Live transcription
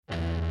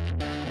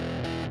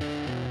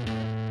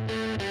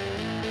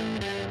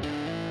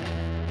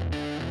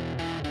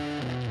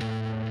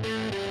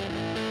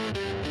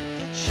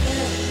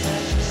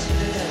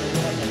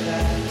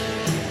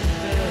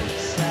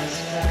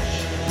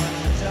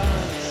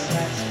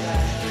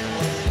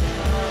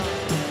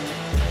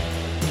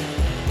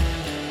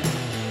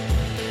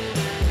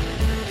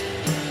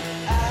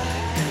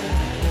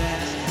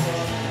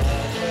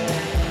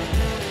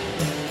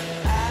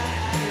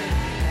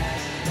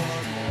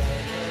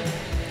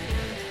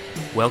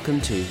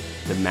Welcome to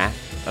The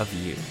Math of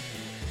You,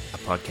 a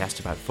podcast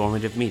about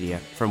formative media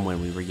from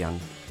when we were young.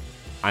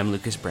 I'm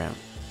Lucas Brown.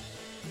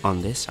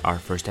 On this, our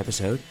first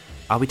episode,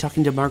 I'll be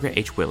talking to Margaret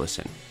H.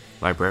 Willison,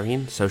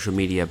 librarian, social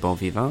media bon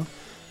vivant,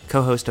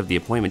 co-host of the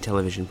Appointment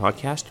Television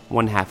podcast,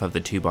 one half of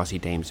the Two Bossy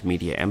Dames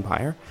media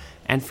empire,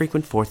 and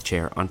frequent fourth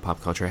chair on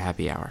Pop Culture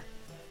Happy Hour.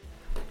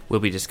 We'll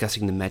be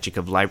discussing the magic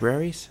of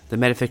libraries, the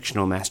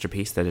metafictional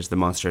masterpiece that is the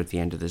monster at the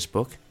end of this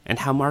book, and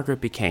how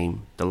Margaret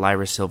became the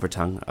Lyra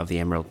Silvertongue of the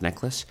Emerald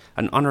Necklace,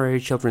 an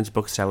honorary children's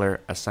bookseller,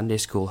 a Sunday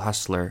school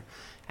hustler,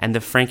 and the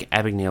Frank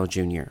Abagnale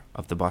Jr.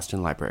 of the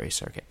Boston Library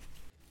Circuit.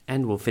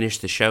 And we'll finish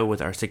the show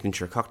with our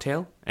signature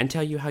cocktail and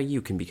tell you how you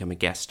can become a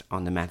guest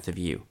on The Math of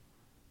You.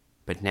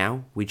 But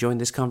now, we join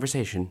this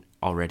conversation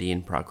already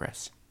in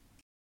progress.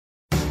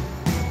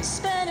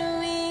 Spent a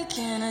week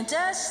in a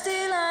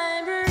dusty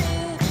library,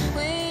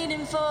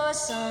 waiting for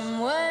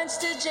some words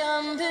to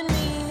jump in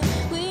me.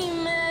 We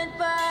met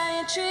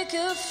by a trick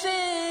of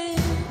fate.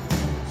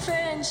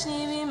 French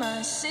Navy,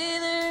 my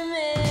sailor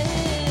maid.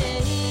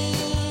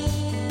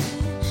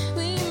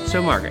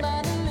 So Margaret,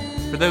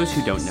 for those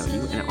who don't know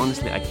you, and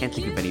honestly I can't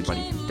think of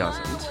anybody who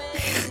doesn't,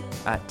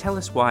 tell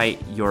us why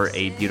you're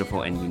a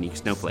beautiful and unique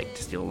snowflake,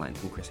 to steal a line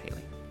from Chris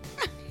Haley.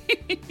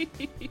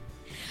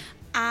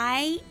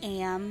 I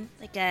am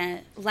like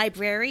a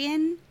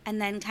librarian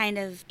and then kind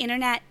of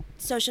internet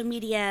social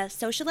media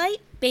socialite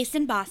based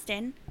in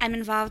Boston. I'm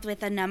involved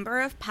with a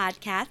number of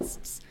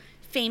podcasts.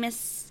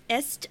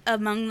 Famousest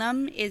among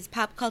them is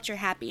Pop Culture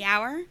Happy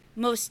Hour.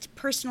 Most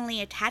personally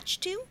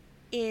attached to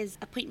is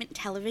Appointment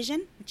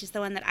Television, which is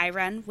the one that I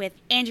run with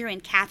Andrew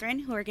and Catherine,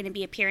 who are going to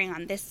be appearing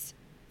on this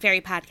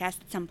very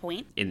podcast at some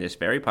point. In this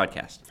very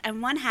podcast.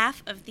 I'm one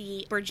half of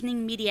the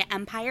burgeoning media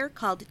empire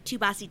called Two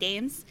Bossy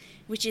Dames,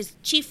 which is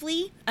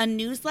chiefly a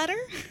newsletter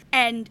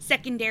and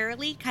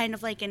secondarily kind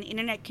of like an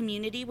internet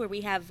community where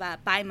we have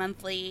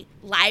bi-monthly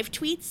live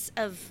tweets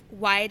of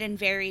wide and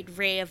varied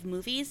array of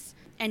movies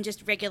and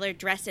just regular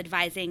dress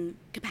advising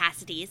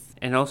capacities.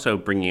 And also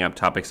bringing up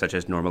topics such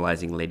as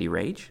normalizing lady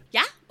rage.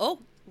 Yeah. Oh,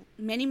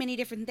 many, many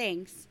different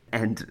things.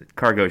 And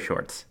cargo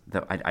shorts,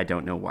 though I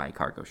don't know why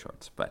cargo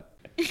shorts, but...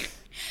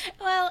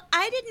 Well,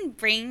 I didn't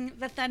bring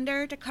the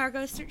thunder to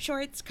cargo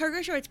shorts.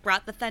 Cargo shorts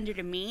brought the thunder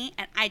to me,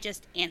 and I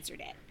just answered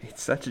it.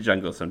 It's such a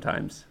jungle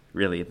sometimes.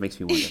 Really, it makes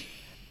me wonder.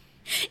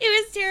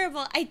 It was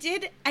terrible.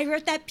 I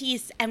wrote that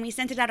piece, and we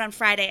sent it out on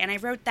Friday, and I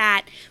wrote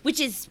that, which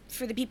is,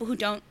 for the people who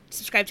don't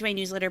subscribe to my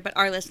newsletter but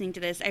are listening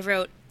to this, I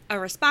wrote a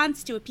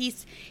response to a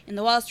piece in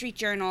the Wall Street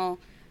Journal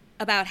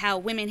about how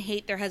women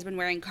hate their husband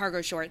wearing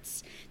cargo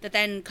shorts that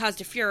then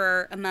caused a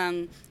furor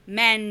among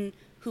men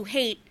who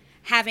hate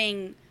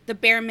having the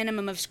bare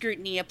minimum of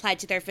scrutiny applied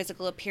to their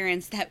physical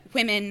appearance that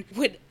women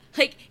would,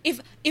 like,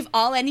 if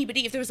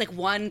there was, like,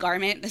 one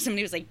garment that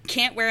somebody was like,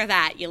 can't wear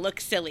that, you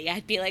look silly,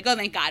 I'd be like, oh,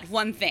 thank God,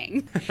 one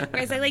thing.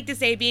 Whereas I like to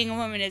say being a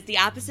woman is the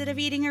opposite of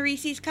eating a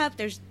Reese's cup.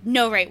 There's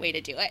no right way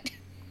to do it.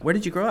 Where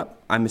did you grow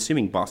up? I'm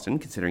assuming Boston,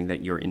 considering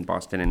that you're in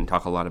Boston and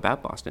talk a lot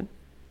about Boston.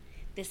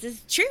 This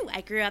is true. I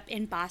grew up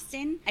in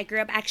Boston. I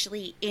grew up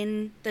actually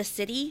in the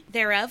city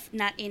thereof,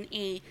 not in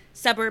a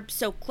suburb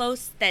so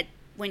close that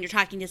when you're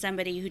talking to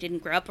somebody who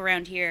didn't grow up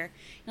around here,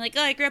 you're like,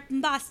 oh, I grew up in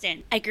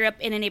Boston. I grew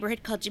up in a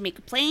neighborhood called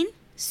Jamaica Plain,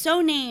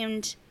 so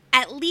named,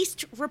 at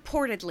least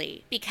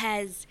reportedly,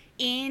 because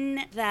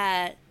in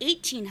the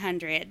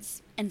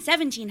 1800s and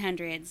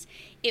 1700s,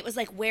 it was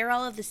like where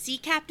all of the sea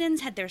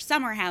captains had their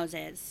summer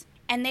houses.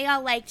 And they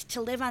all liked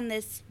to live on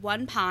this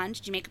one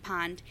pond, Jamaica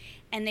Pond,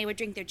 and they would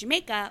drink their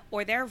Jamaica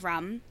or their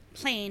rum,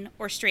 plain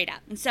or straight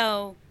up. And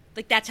so,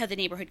 like, that's how the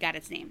neighborhood got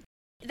its name.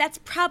 That's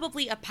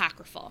probably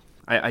apocryphal.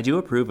 I do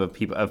approve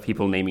of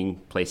people naming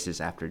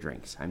places after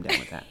drinks. I'm down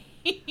with that.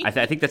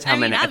 I think that's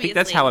how I think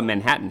that's how a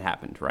Manhattan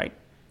happened, right?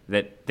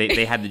 That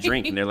they had the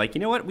drink and they're like, you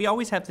know what? We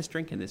always have this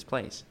drink in this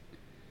place.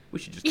 We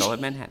should just call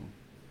it Manhattan.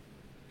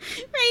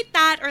 Right,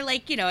 that or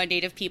like, a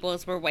native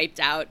peoples were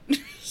wiped out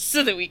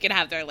so that we could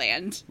have their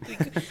land.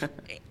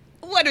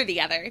 One or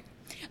the other.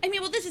 I mean,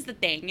 well, this is the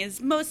thing,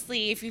 is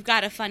mostly if you've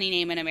got a funny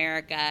name in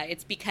America,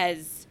 it's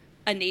because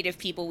a native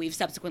people we've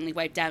subsequently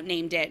wiped out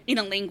named it in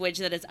a language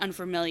that is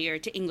unfamiliar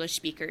to English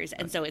speakers,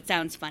 and so it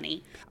sounds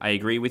funny. I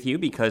agree with you,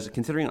 because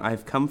considering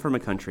I've come from a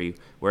country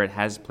where it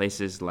has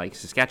places like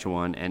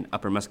Saskatchewan and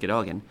Upper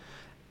Muskegon,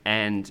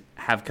 and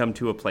have come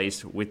to a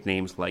place with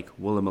names like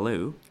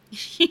Woolloomooloo,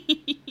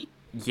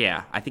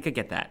 yeah, I think I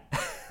get that.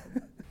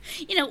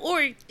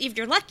 Or if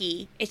you're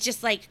lucky, it's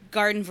just like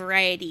garden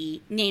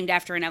variety named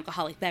after an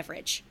alcoholic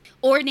beverage.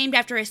 Or named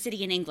after a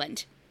city in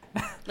England,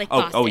 like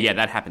Boston. Oh, yeah,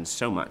 that happens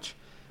so much.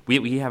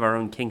 We have our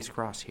own King's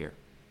Cross here,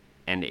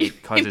 and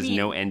it causes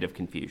no end of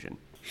confusion.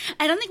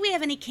 I don't think we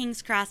have any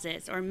King's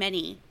Crosses, or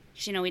many.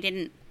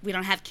 We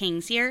don't have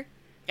kings here.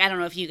 I don't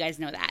know if you guys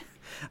know that.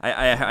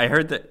 I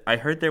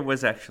heard there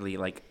was actually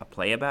like a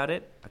play about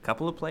it, a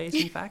couple of plays,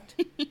 in fact.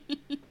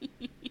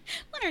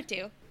 One or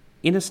two.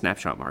 In a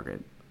snapshot,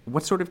 Margaret,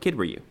 what sort of kid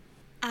were you?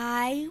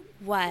 I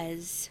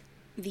was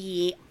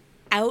the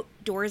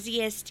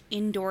outdoorsiest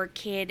indoor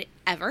kid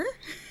ever.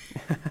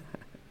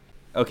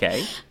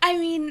 Okay. I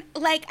mean,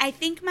 like, I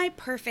think my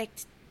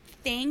perfect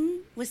thing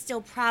was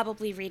still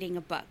probably reading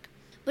a book.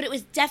 But it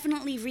was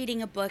definitely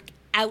reading a book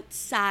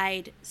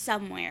outside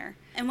somewhere.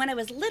 And when I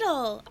was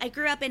little, I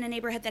grew up in a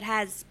neighborhood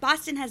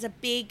Boston has a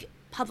big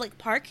public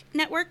park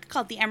network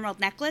called the Emerald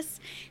Necklace.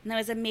 And that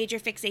was a major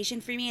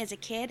fixation for me as a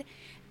kid.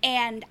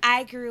 And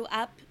I grew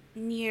up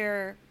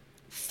near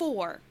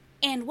 4.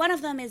 And one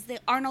of them is the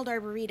Arnold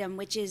Arboretum,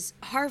 which is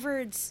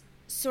Harvard's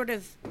sort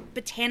of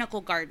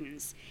botanical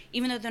gardens,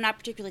 even though they're not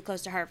particularly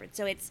close to Harvard.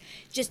 So it's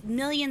just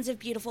millions of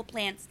beautiful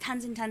plants,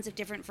 tons and tons of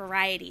different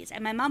varieties.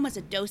 And my mom was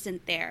a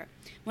docent there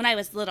when I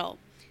was little.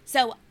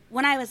 So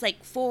when I was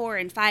like 4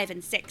 and 5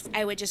 and 6,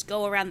 I would just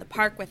go around the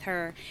park with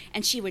her,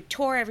 and she would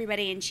tour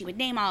everybody, and she would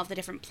name all of the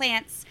different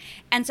plants.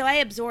 And so I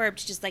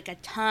absorbed just like a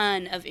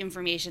ton of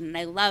information, and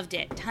I loved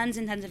it. Tons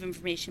and tons of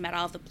information about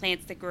all of the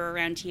plants that grew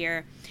around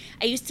here.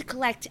 I used to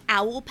collect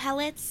owl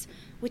pellets,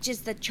 which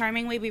is the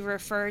charming way we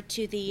refer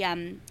to the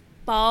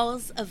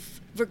balls of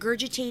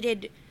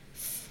regurgitated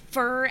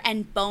fur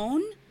and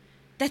bone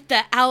that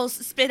the owls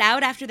spit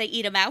out after they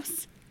eat a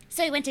mouse.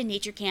 So I went to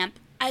nature camp.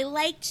 I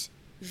liked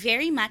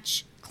very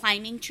much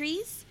climbing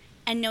trees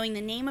and knowing the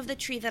name of the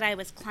tree that I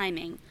was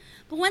climbing.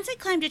 But once I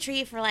climbed a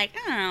tree for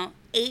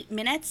 8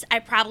 minutes, I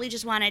probably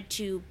just wanted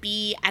to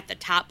be at the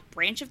top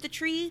branch of the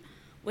tree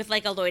with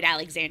like a Lloyd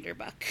Alexander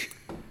book.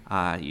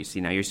 You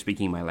see, now you're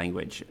speaking my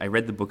language. I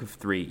read the Book of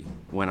 3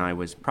 when I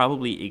was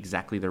probably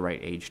exactly the right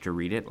age to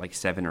read it, like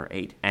 7 or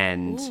 8.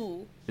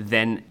 And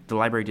then the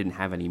library didn't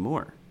have any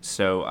more.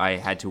 So I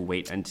had to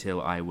wait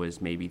until I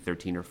was maybe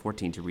 13 or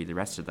 14 to read the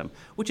rest of them,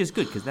 which is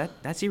good because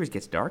that series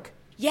gets dark.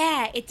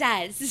 Yeah, it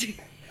does.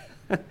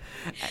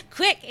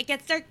 Quick. It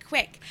gets dark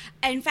quick.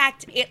 In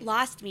fact, it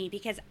lost me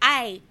because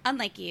I,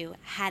 unlike you,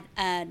 had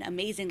an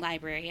amazing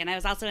library. And I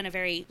was also in a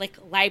very,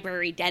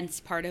 library-dense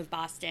part of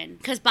Boston.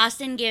 Because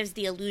Boston gives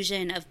the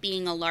illusion of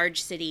being a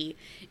large city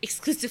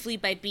exclusively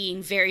by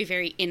being very,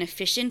 very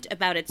inefficient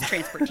about its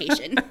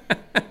transportation.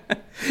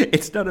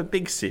 It's not a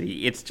big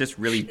city. It's just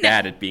really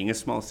bad at being a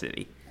small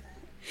city.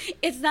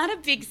 It's not a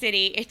big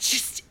city. It's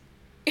just...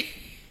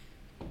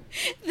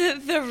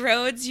 The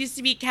roads used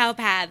to be cow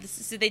paths,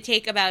 so they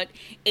take about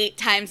 8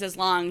 times as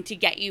long to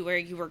get you where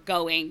you were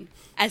going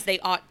as they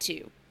ought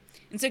to.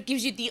 And so it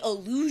gives you the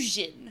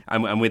illusion.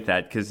 I'm with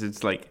that, because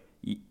it's like,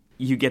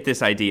 you get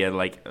this idea,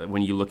 like,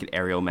 when you look at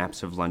aerial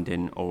maps of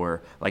London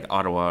or, like,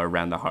 Ottawa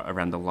around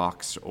the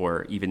locks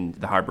or even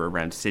the harbour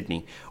around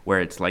Sydney, where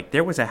it's like,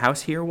 there was a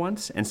house here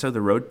once, and so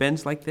the road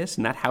bends like this,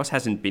 and that house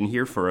hasn't been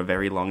here for a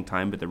very long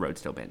time, but the road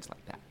still bends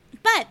like that.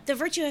 But the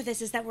virtue of this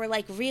is that we're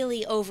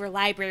really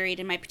over-libraried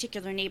in my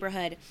particular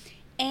neighborhood.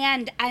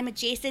 And I'm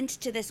adjacent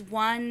to this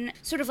one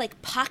sort of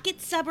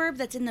pocket suburb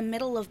that's in the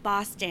middle of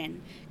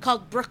Boston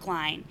called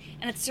Brookline.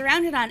 And it's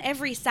surrounded on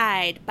every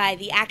side by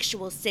the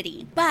actual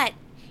city. But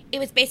it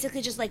was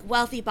basically just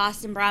wealthy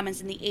Boston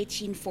Brahmins in the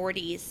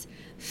 1840s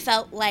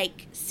felt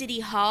like City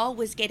Hall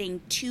was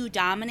getting too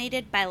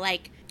dominated by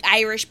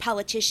Irish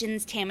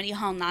politicians' Tammany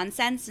Hall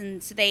nonsense.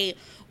 And so they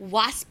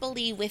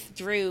waspily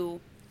withdrew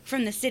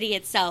from the city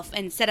itself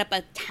and set up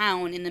a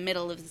town in the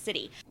middle of the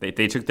city. They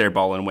took their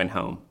ball and went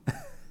home.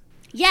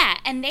 Yeah,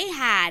 and they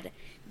had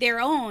their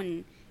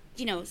own,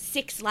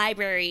 6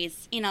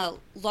 libraries in a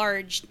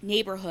large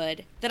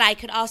neighborhood that I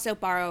could also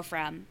borrow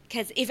from.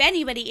 Because if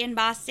anybody in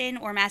Boston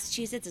or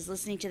Massachusetts is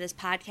listening to this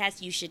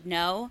podcast, you should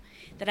know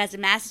that as a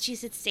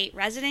Massachusetts state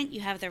resident,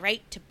 you have the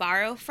right to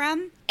borrow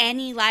from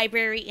any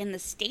library in the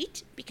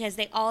state because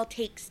they all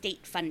take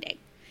state funding.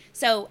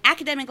 So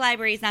academic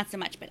libraries, not so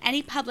much, but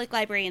any public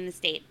library in the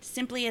state,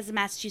 simply as a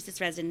Massachusetts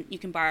resident, you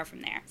can borrow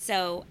from there.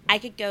 So I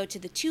could go to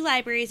the 2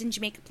 libraries in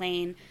Jamaica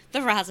Plain, the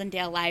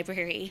Rosendale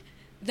Library,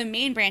 the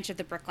main branch of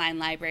the Brookline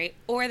Library,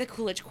 or the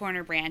Coolidge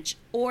Corner branch,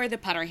 or the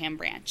Putterham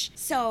branch.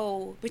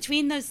 So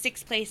between those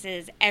 6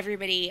 places,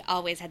 everybody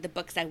always had the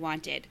books I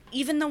wanted,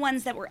 even the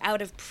ones that were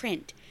out of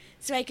print.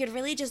 So I could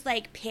really just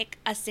pick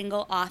a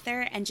single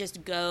author and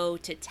just go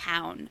to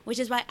town, which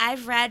is why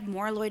I've read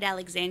more Lloyd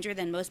Alexander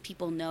than most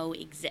people know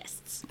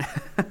exists.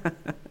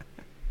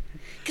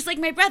 Because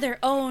my brother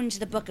owned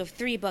the Book of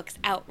 3 books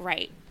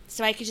outright,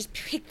 so I could just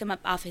pick them up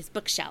off his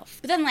bookshelf.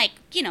 But then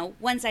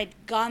once I'd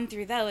gone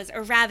through those,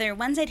 or rather,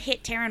 once I'd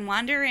hit Terran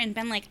Wander and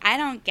been I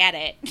don't get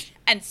it,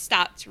 and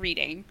stopped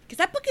reading. Because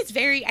that book is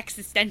very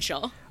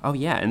existential. Oh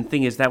yeah, and the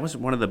thing is, that was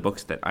one of the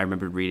books that I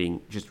remember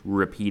reading just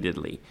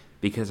repeatedly.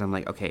 Because I'm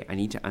okay, I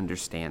need to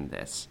understand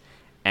this.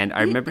 And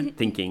I remember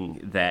thinking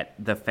that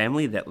the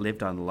family that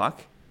lived on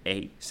luck,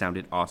 A,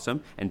 sounded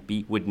awesome, and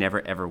B, would never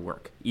ever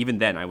work. Even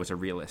then, I was a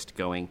realist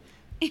going,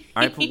 all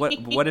right,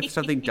 but what if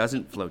something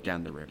doesn't float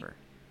down the river?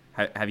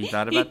 Have you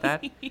thought about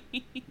that?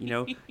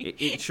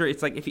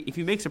 It's like if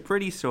he makes a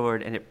pretty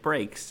sword and it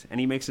breaks, and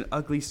he makes an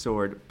ugly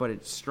sword, but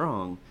it's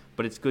strong,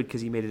 but it's good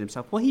because he made it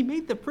himself. Well, he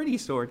made the pretty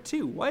sword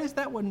too. Why is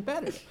that one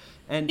better?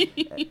 And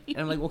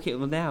I'm like, okay,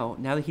 well now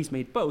that he's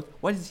made both,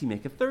 why does he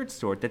make a third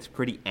sword that's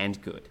pretty and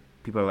good?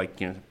 People are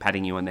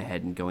patting you on the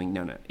head and going,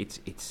 no, it's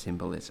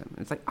symbolism.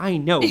 And it's I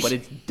know, but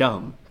it's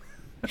dumb.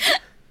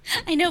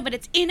 I know, but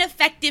it's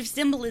ineffective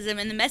symbolism,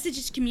 and the message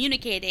it's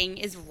communicating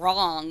is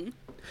wrong.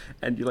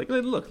 And you're like,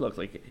 look,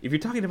 like, if you're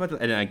talking about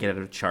and I get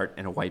out a chart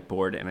and a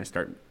whiteboard, and I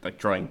start, like,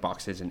 drawing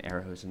boxes and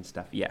arrows and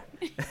stuff, yeah.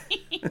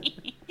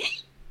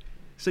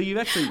 So you've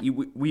actually,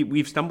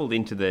 we've stumbled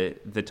into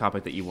the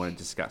topic that you want to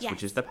discuss, Yes.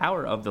 which is the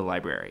power of the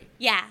library.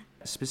 Yeah.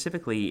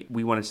 Specifically,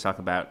 we wanted to talk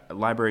about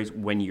libraries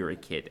when you're a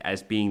kid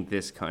as being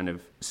this kind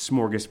of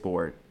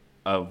smorgasbord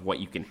of what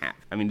you can have.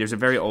 I mean, there's a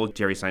very old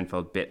Jerry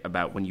Seinfeld bit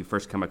about when you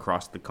first come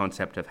across the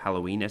concept of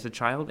Halloween as a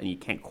child and you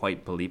can't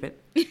quite believe it.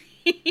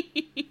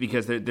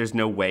 Because there's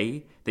no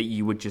way that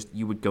you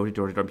would go to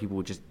door and people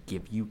would just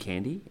give you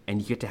candy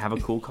and you get to have a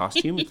cool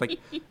costume. It's like,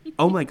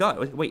 oh my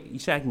God, wait, you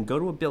say I can go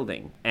to a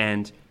building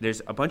and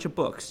there's a bunch of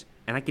books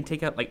and I can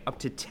take out like up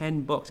to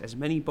 10 books, as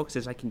many books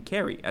as I can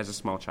carry as a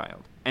small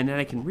child. And then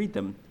I can read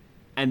them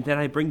and then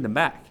I bring them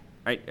back.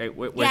 Right?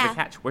 Where's the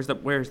catch? Where's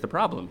the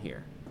problem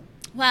here?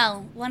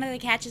 Well, one of the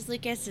catches,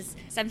 Lucas, is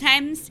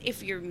sometimes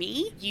if you're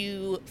me,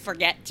 you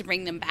forget to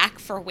bring them back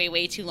for way,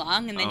 way too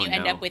long, and then you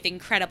end up with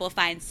incredible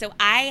fines. So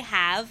I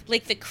have,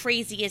 like, the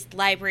craziest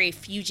library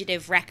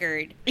fugitive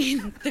record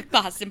in the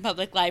Boston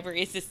Public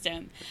Library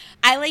system.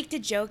 I like to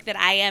joke that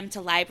I am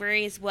to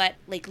libraries what,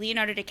 like,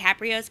 Leonardo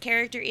DiCaprio's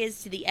character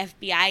is to the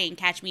FBI in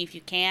Catch Me If You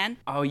Can.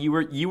 Oh, you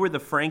were the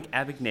Frank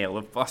Abagnale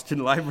of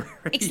Boston Libraries.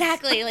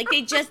 Exactly. Like,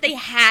 they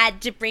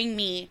had to bring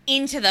me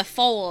into the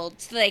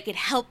fold so that I could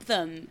help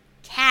them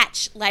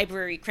catch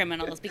library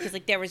criminals because,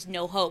 like, there was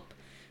no hope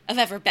of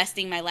ever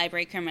besting my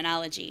library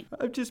criminology.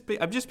 I'm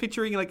just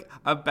picturing like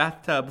a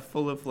bathtub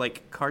full of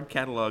like card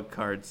catalog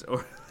cards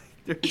or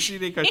like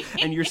CD cards,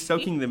 and you're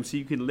soaking them so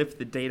you can lift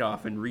the date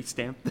off and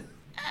restamp them.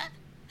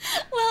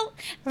 Well,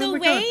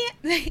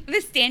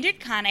 the standard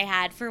con I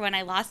had for when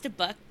I lost a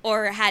book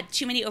or had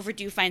too many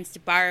overdue fines to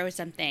borrow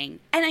something,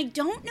 and I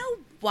don't know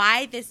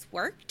why this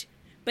worked,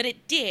 but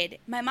it did.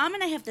 My mom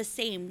and I have the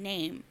same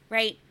name,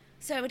 right?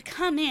 So I would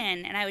come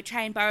in and I would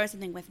try and borrow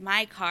something with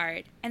my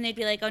card, and they'd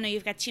be like, "Oh no,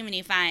 you've got too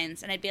many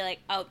fines." And I'd be like,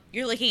 "Oh,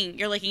 you're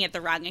looking at the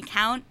wrong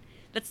account.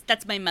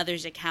 That's my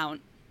mother's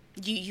account.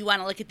 You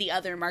want to look at the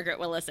other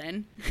Margaret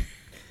Willison."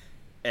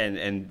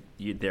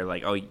 They're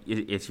like, "Oh,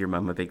 is your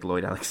mom a big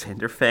Lloyd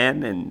Alexander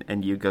fan?"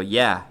 And you go,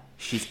 "Yeah,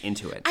 she's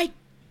into it." I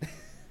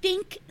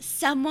think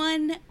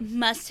someone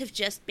must have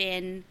just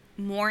been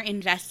more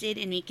invested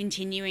in me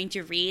continuing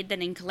to read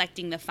than in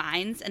collecting the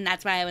fines, and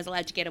that's why I was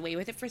allowed to get away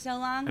with it for so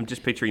long. I'm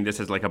just picturing this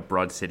as like a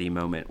Broad City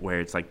moment where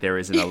it's like there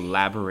is an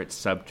elaborate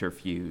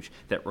subterfuge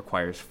that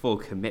requires full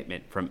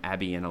commitment from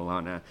Abby and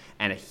Alana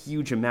and a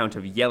huge amount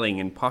of yelling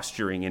and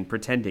posturing and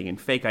pretending and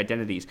fake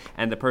identities,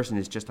 and the person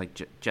is just like,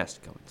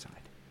 just go inside.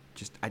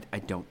 Just, I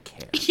don't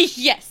care.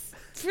 Yes,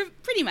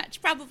 pretty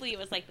much. Probably it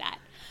was like that.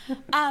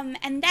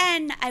 And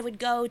then I would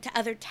go to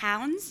other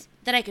towns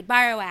that I could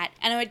borrow at,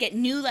 and I would get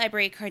new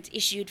library cards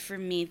issued for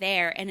me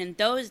there. And in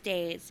those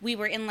days, we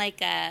were in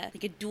like a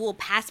dual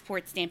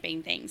passport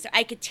stamping thing. So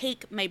I could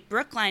take my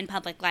Brookline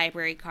Public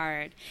Library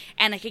card,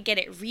 and I could get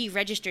it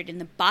re-registered in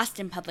the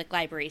Boston Public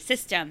Library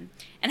system,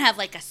 and have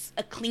like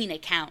a clean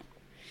account.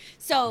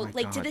 So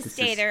like to this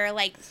day, there are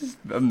like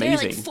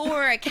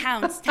 4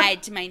 accounts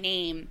tied to my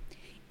name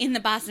in the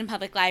Boston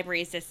Public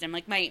Library system.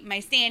 Like my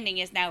standing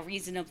is now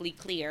reasonably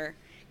clear,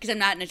 because I'm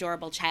not an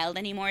adorable child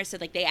anymore, so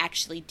like they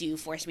actually do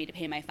force me to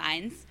pay my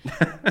fines.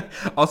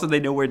 Also, they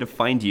know where to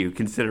find you,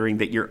 considering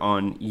that you're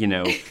on,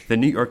 the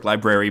New York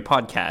Library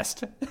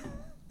podcast.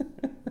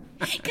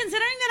 Considering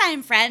that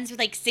I'm friends with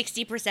like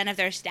 60% of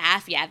their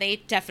staff, yeah, they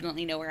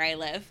definitely know where I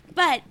live.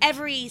 But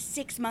every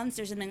 6 months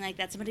or something like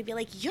that, somebody would be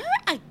like, "Your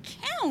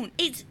account,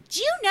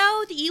 do you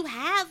know that you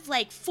have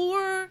like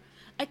 4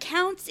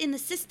 accounts in the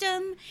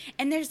system,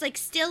 and there's like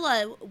still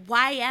a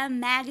YM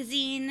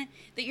magazine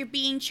that you're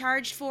being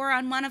charged for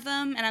on one of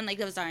them?" And I'm like,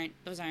 those aren't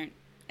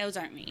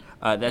me.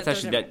 That's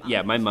actually that.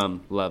 Yeah, my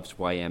mom loves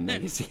YM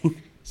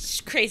magazine.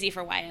 She's crazy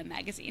for YM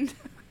magazine.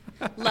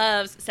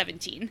 Loves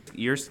 17.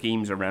 Your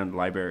schemes around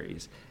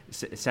libraries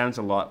sounds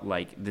a lot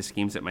like the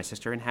schemes that my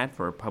sister had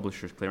for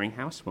Publishers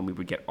Clearinghouse when we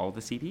would get all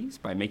the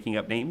CDs by making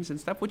up names and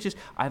stuff, which is,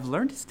 I've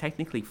learned, is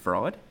technically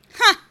fraud.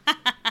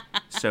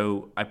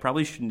 So I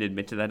probably shouldn't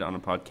admit to that on a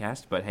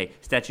podcast, but hey,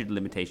 statute of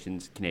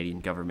limitations,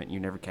 Canadian government,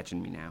 you're never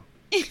catching me now.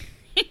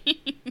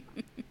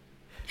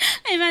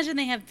 I imagine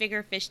they have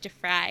bigger fish to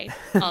fry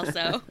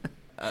also.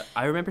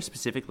 I remember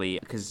specifically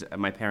because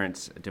my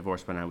parents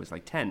divorced when I was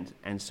like 10,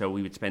 and so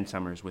we would spend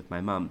summers with my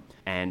mom,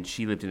 and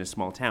she lived in a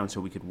small town, so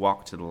we could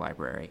walk to the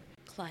library.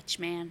 Clutch,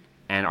 man.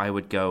 And I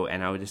would go,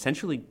 and I would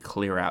essentially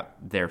clear out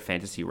their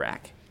fantasy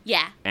rack.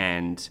 Yeah.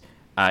 And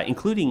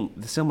including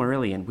The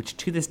Silmarillion, which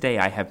to this day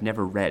I have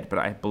never read, but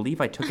I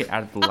believe I took it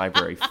out of the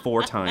library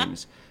 4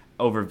 times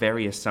over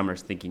various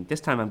summers thinking,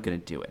 this time I'm going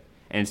to do it.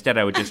 And instead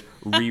I would just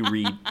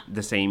reread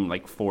the same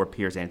like 4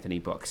 Piers Anthony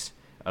books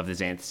of the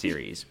Xanth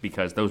series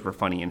because those were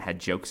funny and had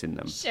jokes in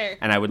them. Sure.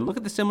 And I would look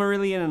at the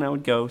Silmarillion and I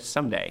would go,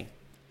 someday.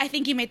 I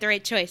think you made the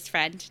right choice,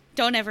 friend.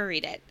 Don't ever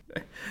read it.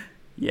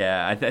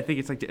 Yeah, I think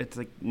it's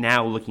like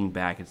now looking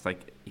back, it's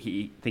like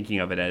thinking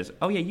of it as,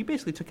 oh yeah, you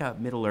basically took out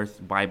Middle Earth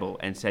Bible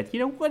and said,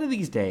 one of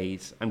these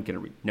days I'm going to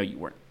read. No, you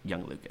weren't,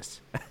 young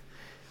Lucas.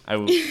 I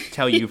will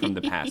tell you from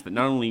the past that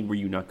not only were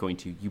you not going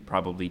to, you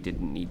probably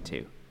didn't need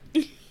to.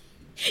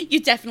 You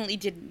definitely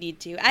didn't need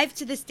to. I've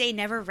to this day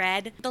never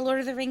read the Lord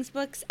of the Rings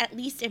books, at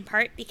least in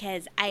part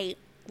because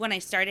when I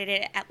started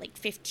it at like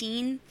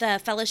 15,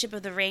 the Fellowship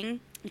of the Ring,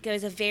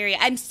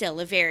 I'm still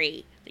a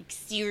very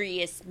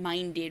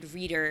serious-minded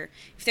reader.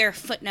 If there are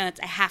footnotes,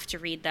 I have to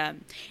read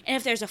them. And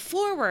if there's a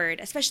foreword,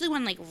 especially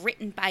one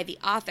written by the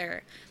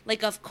author,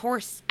 of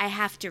course I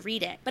have to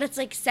read it. But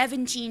it's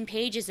 17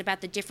 pages about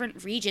the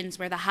different regions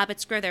where the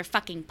hobbits grow their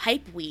fucking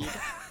pipe weed.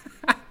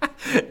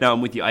 No,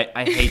 I'm with you.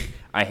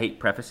 I hate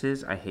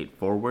prefaces. I hate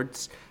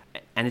forewords.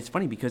 And it's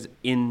funny because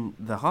in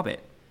The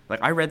Hobbit,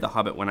 I read The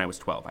Hobbit when I was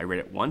 12. I read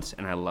it once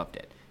and I loved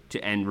it.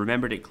 And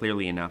remembered it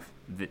clearly enough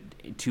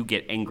to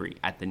get angry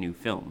at the new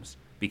films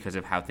because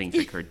of how things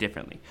occurred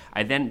differently.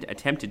 I then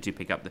attempted to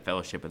pick up the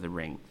Fellowship of the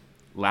Ring,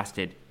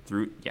 lasted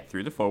through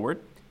the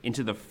foreword,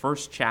 into the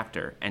first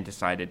chapter, and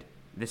decided,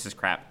 this is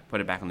crap, put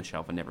it back on the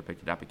shelf and never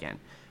picked it up again.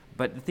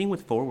 But the thing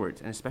with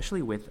forewords, and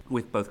especially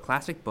with both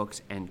classic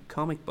books and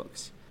comic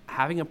books,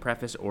 having a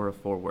preface or a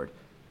foreword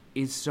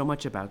is so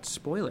much about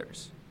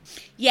spoilers.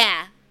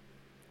 Yeah.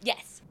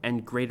 Yes.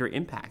 And greater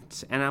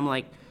impacts. And I'm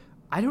like,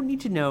 I don't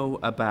need to know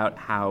about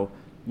how,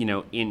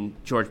 in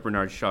George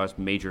Bernard Shaw's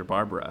Major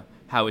Barbara,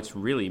 how it's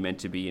really meant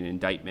to be an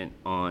indictment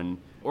on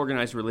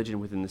organized religion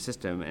within the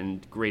system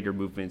and greater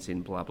movements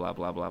in blah, blah,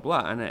 blah, blah,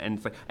 blah. And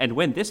it's and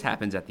when this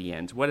happens at the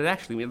end, what it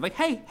actually means,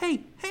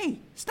 hey,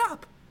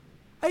 stop.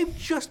 I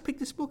just picked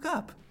this book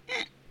up.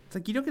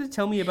 It's you don't get to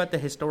tell me about the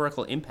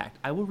historical impact.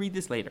 I will read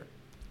this later.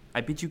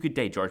 I bid you good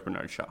day, George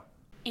Bernard Shaw.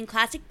 In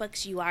classic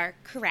books, you are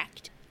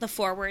correct. The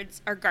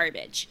forewords are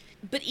garbage.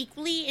 But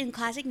equally in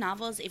classic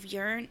novels, if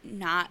you're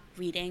not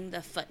reading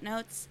the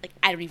footnotes,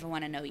 I don't even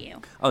want to know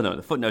you. Oh no,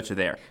 the footnotes are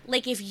there.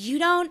 If you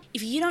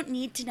don't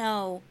need to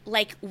know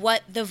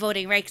what the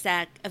Voting Rights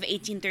Act of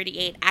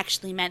 1838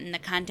 actually meant in the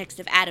context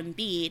of Adam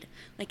Bede,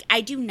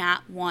 I do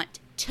not want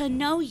to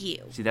know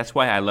you. See, that's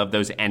why I love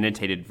those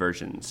annotated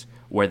versions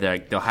where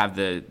they'll have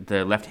the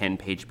left-hand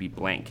page be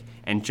blank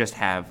and just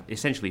have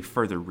essentially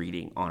further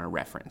reading on a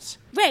reference.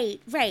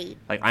 Right.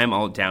 I'm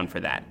all down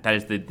for that. That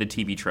is the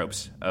TV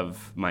tropes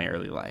of my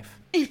early life.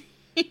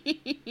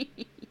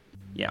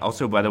 Yeah,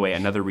 also, by the way,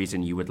 another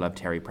reason you would love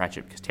Terry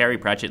Pratchett, because Terry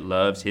Pratchett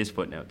loves his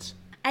footnotes.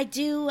 I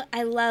do.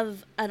 I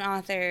love an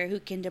author who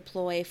can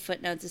deploy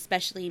footnotes,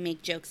 especially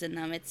make jokes in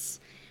them. It's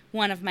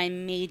one of my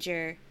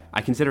major... I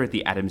consider it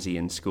the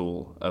Adamsian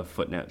school of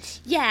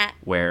footnotes. Yeah.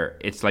 Where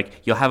it's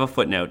you'll have a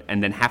footnote,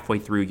 and then halfway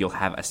through you'll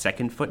have a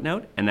second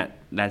footnote, and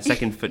that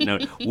second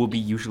footnote will be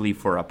usually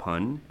for a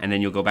pun, and then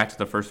you'll go back to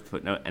the first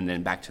footnote, and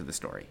then back to the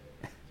story.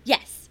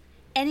 Yes.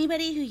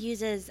 Anybody who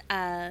uses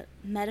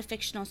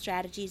metafictional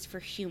strategies for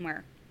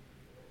humor,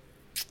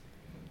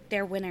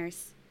 they're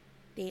winners.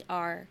 They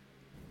are.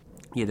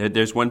 Yeah,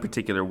 there's one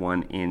particular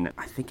one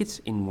I think it's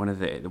in one of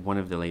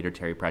the later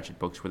Terry Pratchett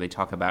books where they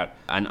talk about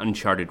an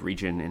uncharted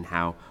region and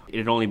how it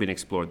had only been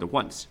explored the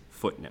once,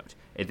 footnote.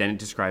 It then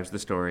describes the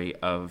story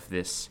of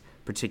this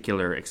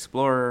particular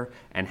explorer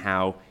and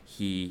how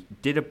he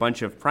did a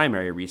bunch of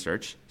primary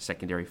research,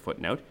 secondary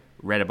footnote,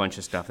 read a bunch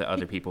of stuff that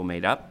other people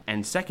made up,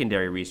 and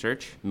secondary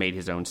research, made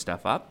his own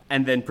stuff up,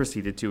 and then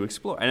proceeded to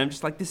explore. And I'm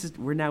just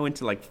we're now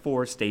into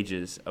 4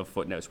 stages of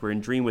footnotes. We're in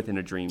dream within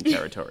a dream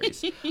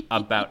territories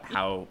about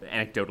how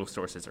anecdotal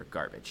sources are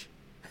garbage.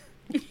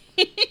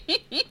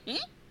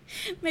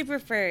 My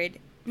preferred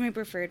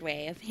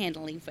way of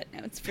handling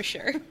footnotes, for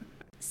sure.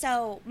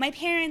 So my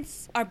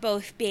parents are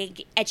both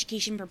big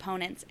education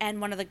proponents, and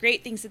one of the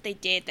great things that they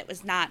did that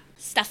was not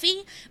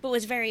stuffy but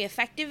was very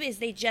effective is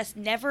they just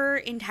never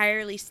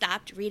entirely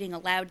stopped reading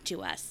aloud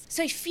to us.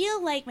 So I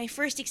feel like my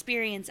first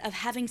experience of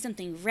having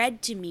something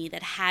read to me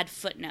that had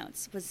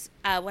footnotes was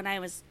when I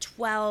was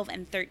 12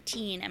 and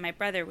 13 and my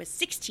brother was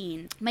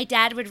 16. My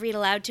dad would read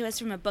aloud to us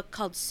from a book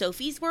called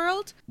Sophie's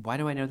World. Why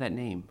do I know that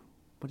name?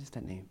 What is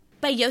that name?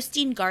 By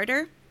Jostein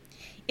Gaarder.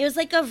 It was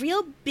a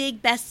real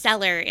big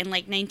bestseller in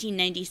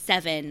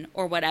 1997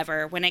 or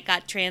whatever when it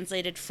got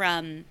translated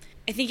from,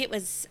 I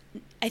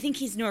think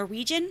he's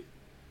Norwegian.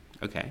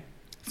 Okay.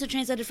 So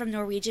translated from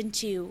Norwegian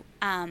to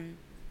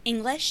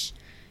English.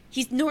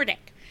 He's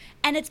Nordic.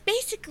 And it's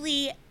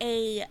basically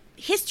a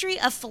history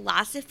of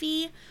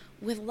philosophy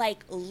with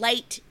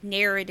light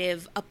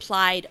narrative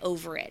applied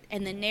over it.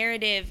 And the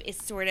narrative is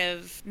sort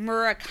of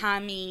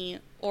Murakami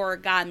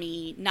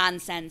origami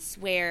nonsense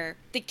where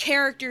the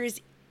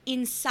characters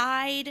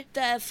inside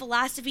the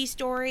philosophy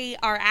story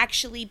are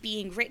actually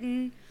being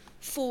written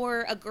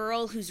for a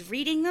girl who's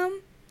reading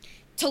them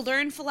to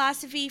learn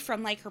philosophy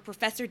from her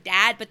professor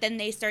dad, but then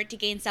they start to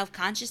gain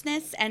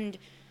self-consciousness and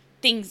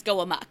things go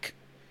amok.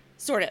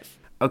 Sort of.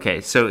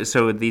 Okay,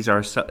 so these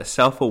are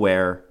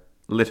self-aware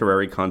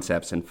literary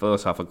concepts and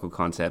philosophical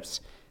concepts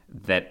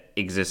that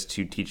exist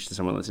to teach to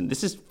someone to listen.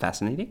 This is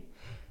fascinating.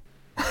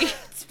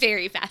 It's It's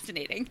very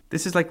fascinating.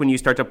 This is like when you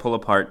start to pull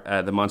apart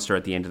the monster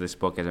at the end of this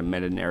book as a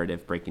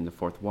meta-narrative breaking the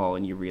fourth wall,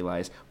 and you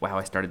realize, wow,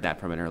 I started that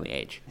from an early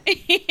age.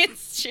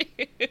 It's true.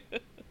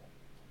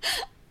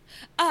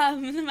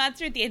 The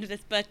monster at the end of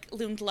this book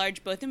loomed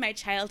large both in my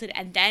childhood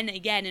and then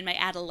again in my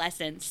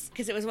adolescence,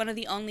 because it was one of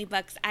the only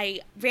books.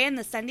 I ran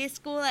the Sunday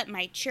school at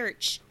my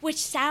church, which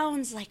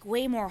sounds like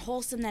way more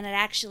wholesome than it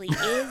actually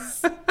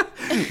is.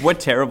 What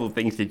terrible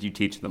things did you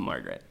teach them,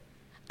 Margaret?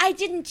 I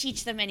didn't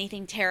teach them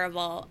anything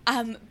terrible,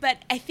 but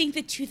I think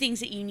the two things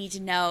that you need to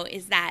know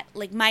is that,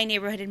 like, my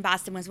neighborhood in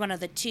Boston was one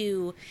of the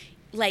two,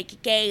 like,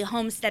 gay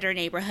homesteader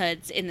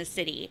neighborhoods in the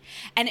city,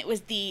 and it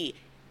was the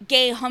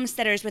gay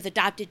homesteaders with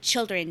adopted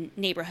children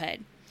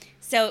neighborhood.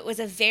 So it was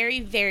a very,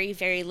 very,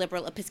 very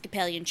liberal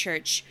Episcopalian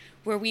church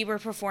where we were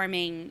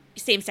performing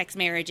same-sex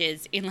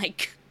marriages in,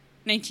 like,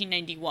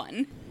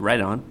 1991. Right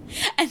on.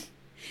 And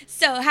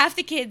so half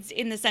the kids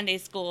in the Sunday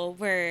school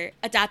were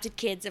adopted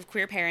kids of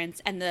queer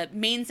parents, and the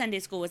main Sunday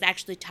school was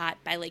actually taught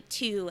by, like,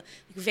 two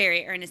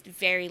very earnest,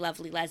 very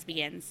lovely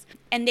lesbians.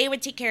 And they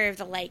would take care of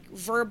the, like,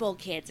 verbal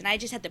kids, and I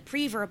just had the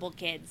pre-verbal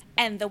kids.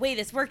 And the way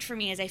this worked for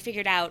me is I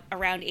figured out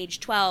around age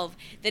 12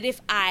 that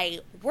if I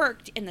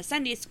worked in the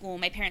Sunday school,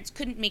 my parents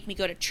couldn't make me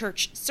go to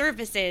church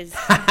services,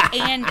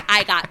 and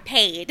I got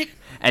paid.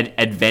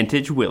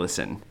 Advantage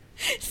Willison.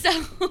 So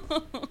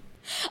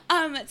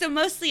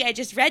mostly I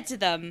just read to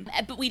them,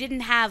 but we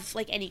didn't have,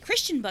 like, any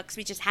Christian books.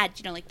 We just had,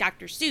 like,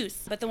 Dr.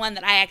 Seuss. But the one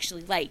that I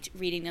actually liked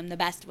reading them the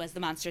best was The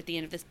Monster at the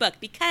End of This Book,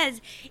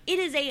 because it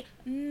is a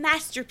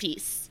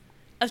masterpiece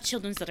of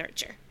children's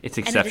literature. It's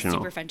exceptional. And it is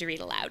super fun to read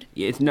aloud.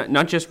 It's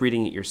not just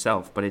reading it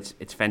yourself, but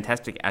it's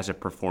fantastic as a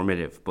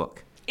performative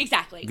book.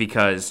 Exactly.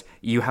 Because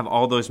you have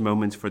all those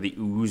moments for the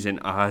oohs and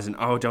ahs and,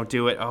 oh, don't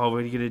do it, oh, what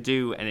are you going to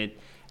do?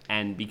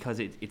 And because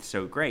it's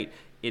so great,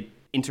 it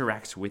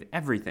interacts with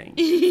everything.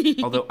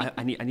 Although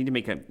I need to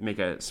make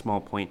a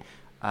small point.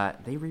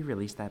 They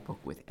re-released that book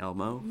with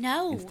Elmo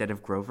instead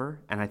of Grover,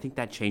 and I think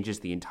that changes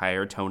the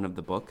entire tone of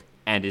the book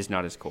and is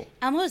not as cool.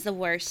 Elmo is the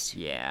worst.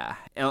 Yeah.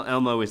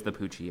 Elmo is the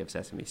Poochie of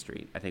Sesame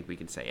Street. I think we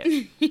can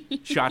say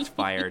it. Shots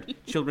fired.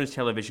 Children's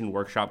Television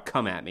Workshop,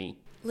 come at me.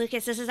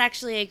 Lucas, this is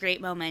actually a great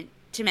moment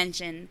to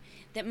mention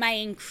that my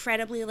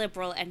incredibly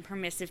liberal and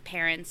permissive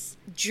parents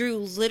drew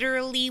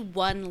literally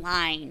one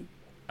line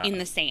in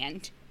the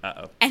sand.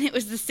 Uh-oh. And it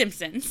was The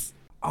Simpsons.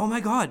 Oh my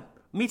God.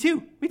 Me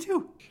too.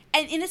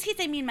 And in this case,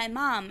 I mean my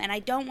mom, and I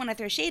don't want to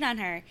throw shade on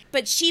her,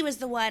 but she was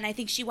the one. I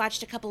think she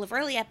watched a couple of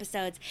early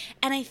episodes,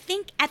 and I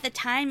think at the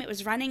time it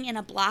was running in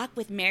a block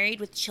with Married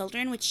with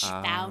Children, which she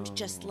found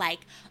just, like,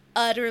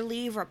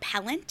 utterly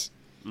repellent,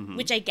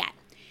 which I get.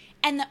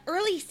 And the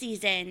early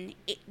season,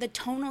 the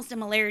tonal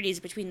similarities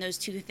between those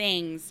two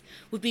things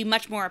would be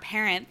much more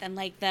apparent than,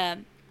 like, the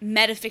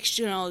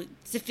metafictional,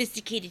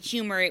 sophisticated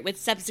humor it would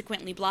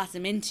subsequently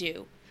blossom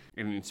into.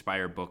 And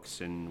inspire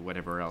books and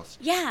whatever else.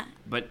 Yeah.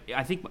 But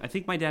I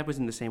think my dad was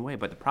in the same way,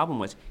 but the problem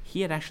was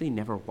he had actually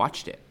never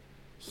watched it.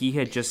 He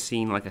had just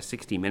seen, like, a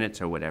 60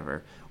 Minutes or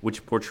whatever,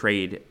 which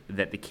portrayed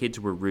that the kids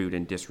were rude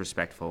and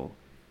disrespectful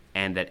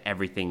and that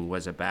everything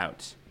was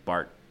about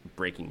Bart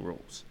breaking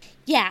rules.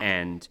 Yeah.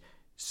 And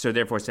so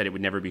therefore said it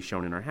would never be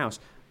shown in our house.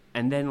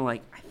 And then,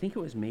 like, I think it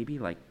was maybe,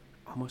 like,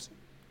 almost,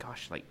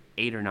 like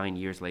 8 or 9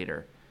 years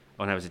later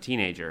when I was a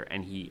teenager,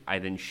 and I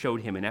then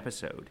showed him an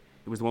episode.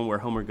 It was the one where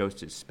Homer goes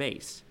to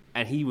space,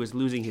 and he was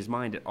losing his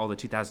mind at all the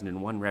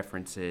 2001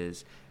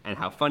 references and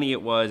how funny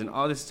it was, and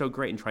oh, this is so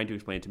great, and trying to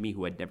explain it to me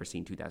who had never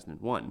seen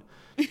 2001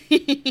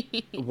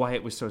 why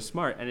it was so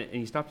smart. And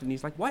he stopped and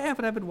he's like, why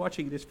haven't I been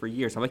watching this for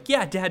years? I'm like,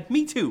 yeah, Dad,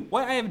 me too.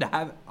 Why haven't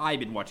I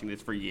been watching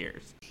this for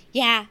years?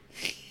 Yeah.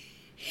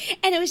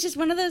 And it was just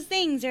one of those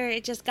things where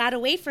it just got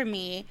away from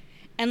me.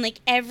 And,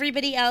 like,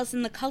 everybody else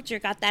in the culture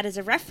got that as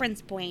a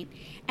reference point.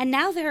 And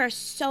now there are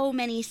so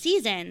many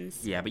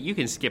seasons. Yeah, but you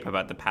can skip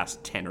about the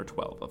past 10 or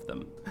 12 of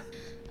them.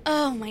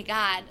 Oh, my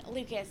God.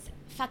 Lucas,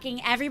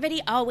 fucking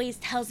everybody always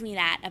tells me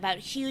that about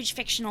huge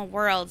fictional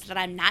worlds that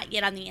I'm not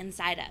yet on the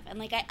inside of. And,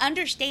 like, I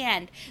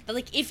understand that,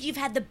 like, if you've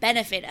had the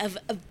benefit of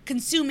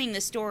consuming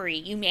the story,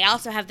 you may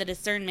also have the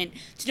discernment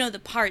to know the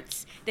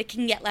parts that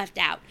can get left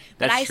out.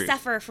 But That's I true.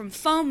 suffer from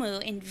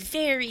FOMO in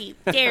very,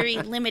 very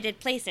limited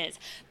places.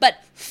 But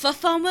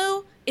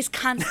FOMO is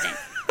constant.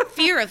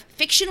 Fear of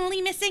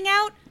fictionally missing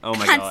out, Oh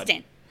my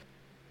constant.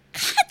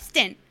 God.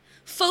 Constant.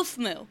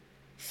 Fofmu.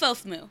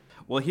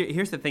 Well,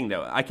 here's the thing,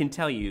 though. I can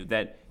tell you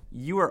that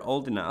you are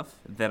old enough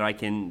that I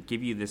can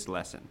give you this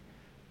lesson.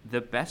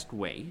 The best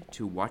way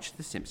to watch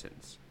The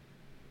Simpsons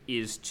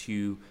is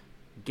to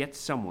get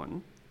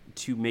someone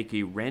to make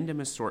a random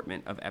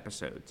assortment of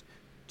episodes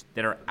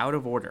that are out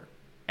of order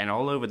and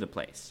all over the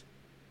place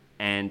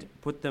and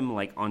put them,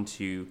 like,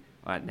 onto,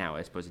 now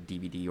I suppose, a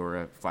DVD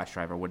or a flash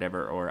drive or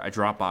whatever, or a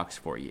Dropbox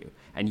for you.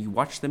 And you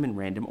watch them in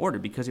random order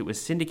because it was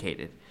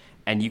syndicated.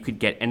 And you could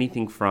get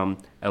anything from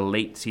a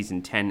late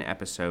season 10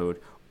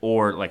 episode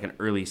or like an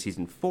early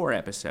season 4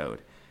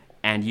 episode,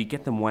 and you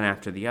get them one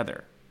after the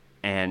other.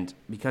 And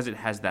because it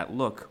has that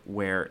look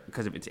where,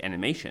 because of its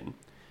animation,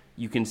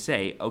 you can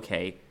say,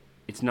 okay,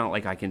 it's not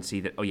like I can see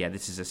that, oh yeah,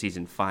 this is a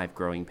season 5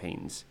 Growing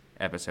Pains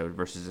episode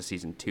versus a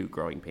season 2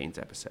 Growing Pains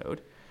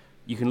episode.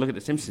 You can look at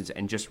The Simpsons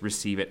and just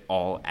receive it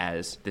all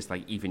as this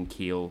like even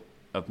keel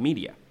of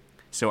media.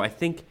 So I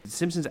think The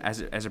Simpsons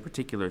as a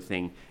particular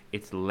thing,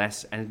 it's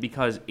less, and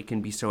because it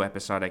can be so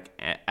episodic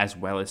as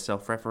well as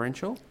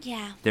self-referential.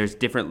 Yeah. There's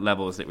different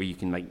levels that where you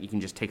can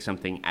just take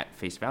something at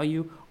face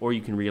value, or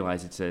you can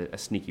realize it's a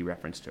sneaky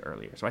reference to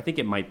earlier. So I think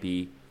it might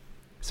be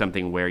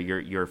something where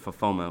your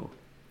FOMO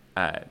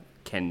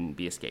can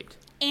be escaped.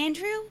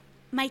 Andrew,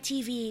 my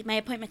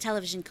appointment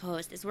television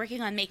co-host, is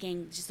working on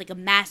making just like a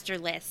master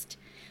list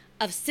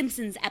of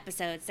Simpsons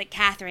episodes that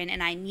Catherine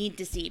and I need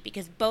to see,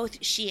 because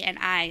both she and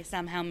I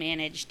somehow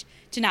managed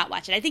to not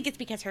watch it. I think it's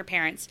because her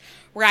parents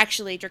were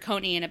actually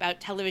draconian about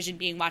television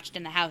being watched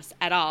in the house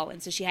at all,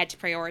 and so she had to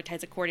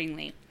prioritize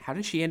accordingly. How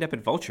did she end up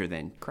at Vulture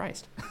then?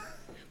 Christ.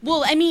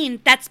 Well, I mean,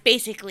 that's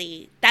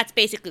basically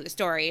the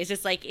story. It's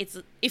just like, it's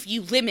if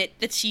you limit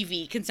the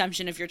TV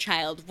consumption of your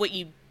child, what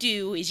you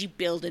do is you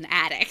build an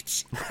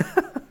addict.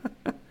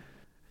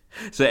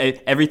 So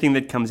everything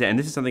that comes in, and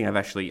this is something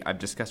I've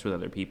discussed with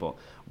other people,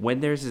 when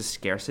there's a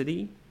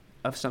scarcity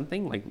of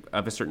something, like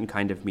of a certain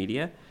kind of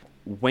media,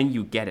 when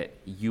you get it,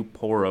 you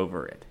pour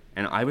over it.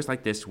 And I was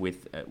like this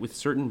with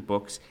certain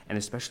books, and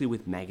especially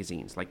with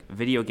magazines, like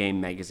video game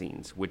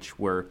magazines, which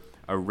were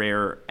a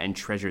rare and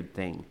treasured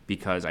thing,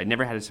 because I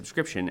never had a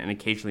subscription, and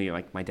occasionally,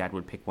 like, my dad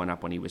would pick one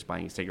up when he was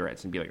buying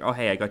cigarettes and be like, oh,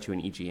 hey, I got you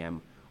an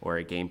EGM or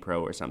a Game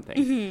Pro or something.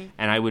 Mm-hmm.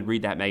 And I would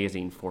read that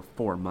magazine for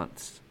 4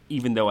 months,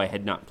 even though I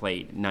had not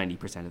played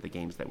 90% of the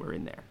games that were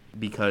in there.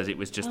 Because it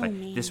was just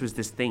this was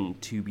this thing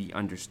to be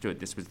understood.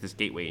 This was this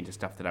gateway into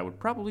stuff that I would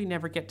probably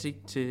never get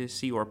to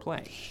see or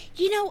play.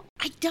 You know,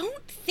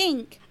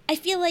 I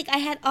feel like I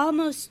had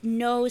almost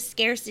no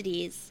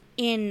scarcities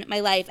in my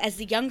life as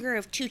the younger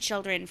of 2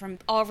 children from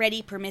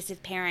already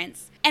permissive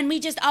parents. And we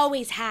just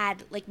always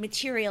had, like,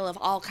 material of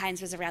all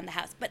kinds was around the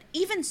house. But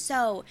even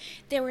so,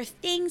 there were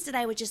things that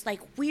I would just, like,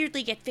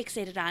 weirdly get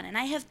fixated on. And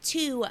I have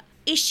 2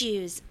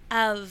 issues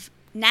of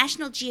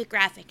National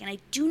Geographic, and I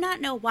do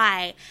not know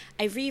why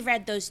I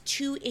reread those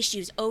 2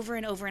 issues over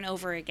and over and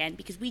over again,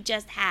 because we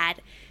just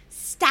had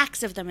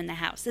stacks of them in the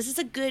house. This is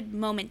a good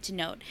moment to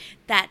note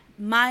that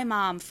my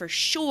mom for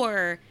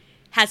sure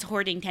has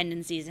hoarding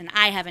tendencies, and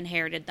I have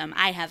inherited them.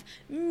 I have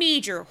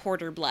major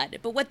hoarder blood.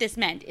 But what this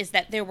meant is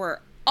that there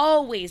were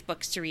always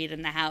books to read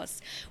in the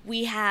house.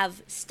 We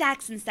have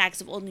stacks and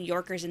stacks of old New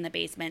Yorkers in the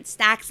basement,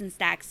 stacks and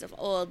stacks of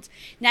old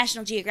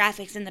National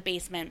Geographics in the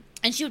basement,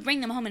 and she would bring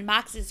them home in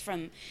boxes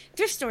from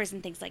thrift stores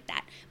and things like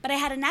that. But I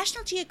had a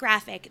National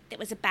Geographic that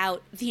was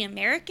about the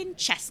American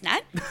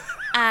chestnut,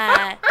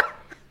 and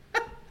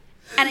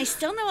I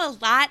still know a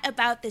lot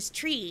about this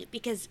tree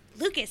because,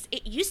 Lucas,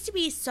 it used to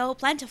be so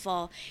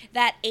plentiful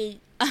that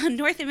a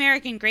North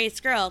American gray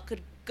squirrel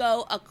could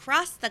go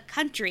across the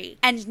country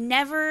and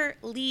never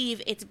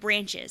leave its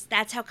branches.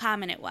 That's how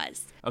common it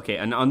was. Okay,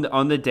 and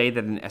on the day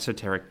that an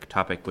esoteric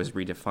topic was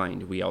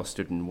redefined, we all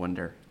stood in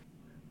wonder.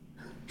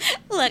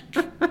 Look,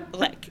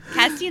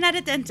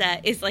 Castaneda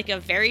denta is like a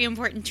very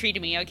important tree to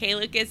me, okay,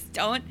 Lucas?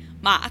 Don't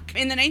mock.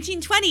 In the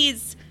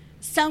 1920s,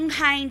 some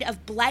kind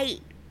of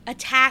blight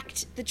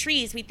attacked the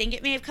trees. We think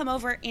it may have come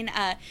over in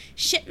a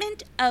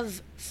shipment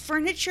of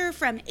furniture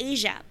from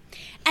Asia.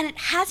 And it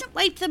hasn't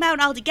wiped them out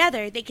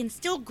altogether. They can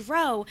still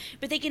grow,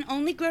 but they can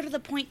only grow to the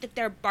point that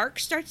their bark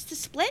starts to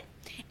split,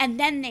 and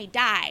then they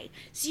die.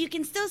 So you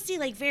can still see,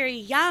 like, very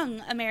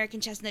young American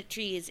chestnut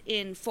trees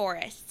in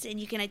forests, and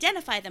you can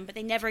identify them, but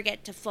they never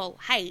get to full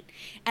height.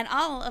 And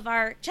all of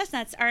our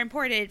chestnuts are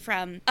imported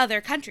from other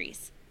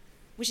countries,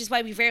 which is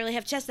why we rarely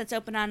have chestnuts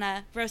open on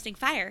a roasting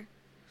fire.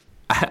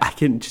 I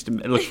can just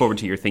look forward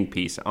to your think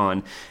piece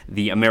on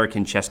the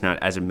American chestnut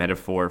as a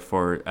metaphor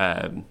for,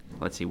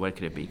 let's see, what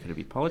could it be? Could it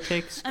be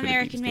politics?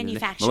 American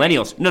manufacturing.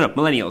 Millennials. No,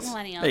 millennials.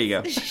 Millennials. There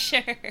you go.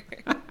 Sure.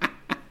 But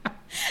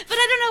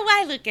I don't know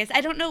why, Lucas.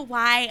 I don't know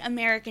why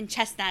American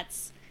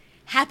chestnuts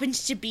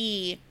happens to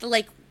be the,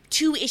 like,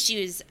 2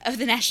 issues of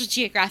the National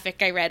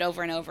Geographic I read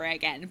over and over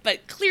again.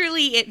 But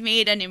clearly it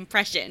made an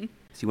impression.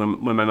 See,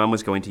 when my mom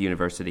was going to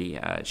university,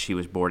 she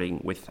was boarding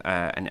with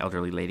an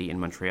elderly lady in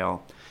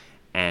Montreal.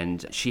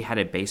 And she had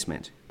a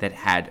basement that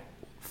had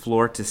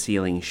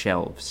floor-to-ceiling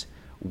shelves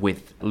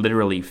with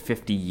literally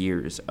 50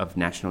 years of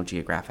National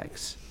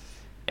Geographics,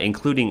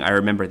 including, I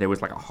remember there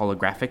was like a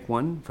holographic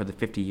one for the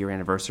 50-year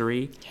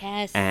anniversary.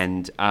 Yes.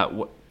 And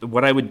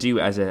what I would do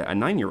as a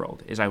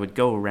 9-year-old is I would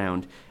go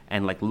around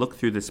and like look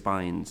through the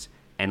spines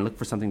and look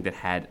for something that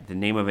had the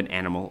name of an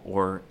animal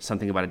or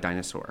something about a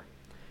dinosaur.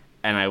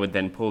 And I would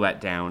then pull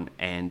that down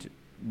and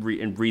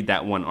read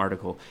that one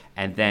article,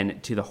 and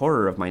then to the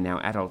horror of my now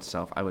adult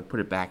self, I would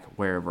put it back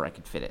wherever I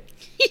could fit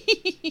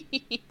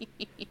it.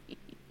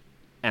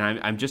 And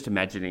I'm just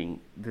imagining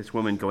this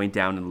woman going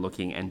down and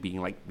looking and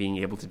being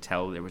able to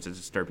tell there was a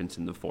disturbance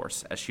in the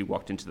force as she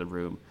walked into the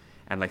room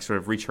and like sort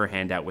of reach her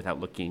hand out without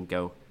looking and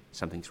go,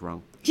 something's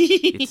wrong.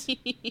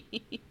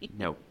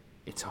 No,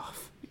 it's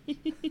off.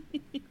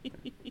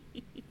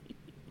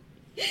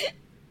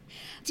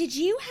 Did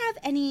you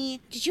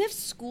have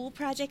school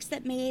projects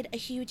that made a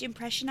huge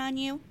impression on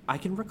you? I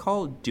can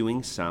recall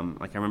doing some.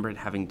 Like, I remember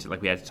having to,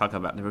 like, we had to talk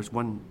about, there was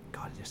one,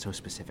 God, they're so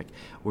specific,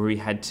 where we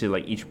had to,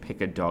 like, each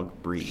pick a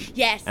dog breed.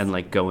 Yes. And,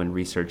 like, go and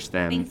research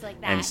them. Things like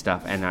that. And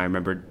stuff. And I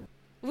remember...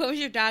 What was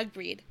your dog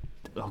breed?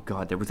 Oh,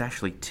 God, there was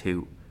actually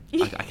two.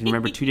 I can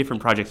remember two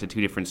different projects at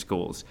two different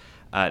schools.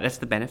 That's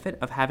the benefit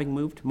of having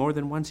moved more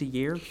than once a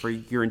year for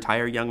your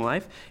entire young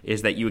life,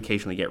 is that you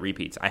occasionally get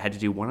repeats. I had to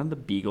do one on the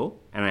Beagle,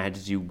 and I had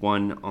to do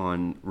one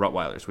on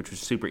Rottweilers, which was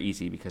super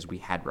easy because we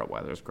had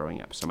Rottweilers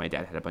growing up, so my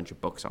dad had a bunch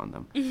of books on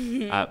them.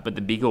 But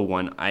the Beagle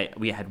one,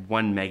 we had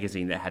one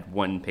magazine that had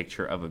one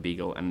picture of a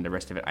Beagle, and the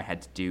rest of it I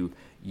had to do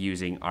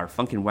using our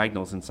Funkin'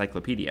 Wagnalls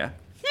encyclopedia,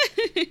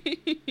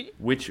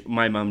 which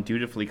my mom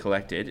dutifully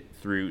collected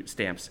through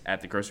stamps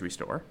at the grocery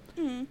store.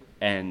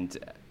 And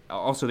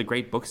also the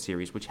Great Book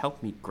series, which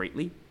helped me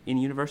greatly in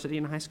university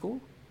and high school.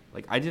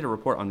 Like, I did a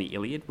report on the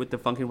Iliad with the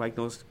Funkin'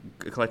 Wagnalls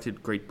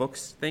collected Great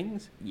Books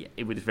things. Yeah,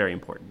 it was very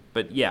important.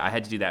 But yeah, I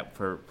had to do that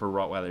for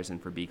Rottweilers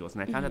and for Beagles.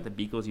 And I found out the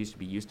Beagles used to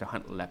be used to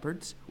hunt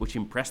leopards, which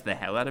impressed the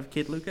hell out of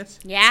Kid Lucas.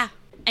 Yeah.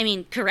 I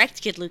mean,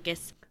 correct, Kid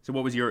Lucas. So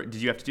what was did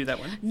you have to do that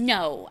one?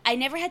 No, I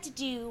never had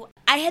to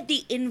I had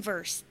the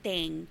inverse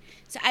thing.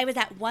 So I was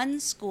at one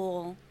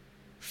school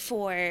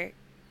for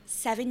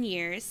 7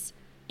 years,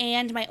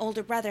 and my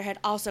older brother had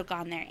also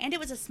gone there. And it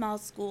was a small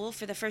school.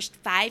 For the first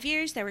 5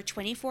 years, there were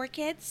 24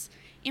 kids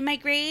in my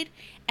grade.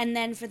 And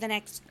then for the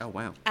next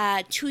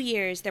 2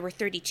 years, there were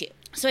 32.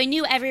 So I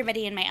knew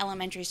everybody in my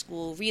elementary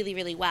school really,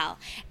 really well.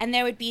 And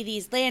there would be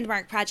these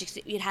landmark projects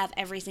that we'd have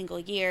every single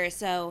year.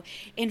 So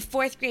in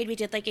 4th grade, we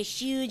did like a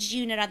huge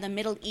unit on the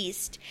Middle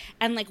East.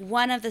 And like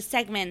one of the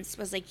segments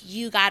was like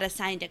you got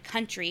assigned a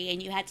country,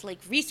 and you had to like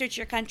research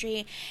your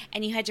country,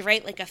 and you had to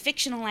write like a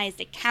fictionalized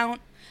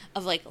account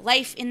of like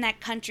life in that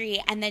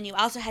country, and then you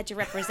also had to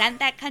represent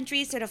that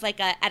country sort of like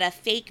at a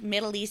fake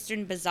Middle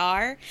Eastern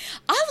bazaar,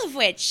 all of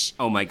which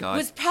oh my God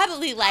was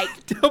probably like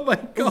oh my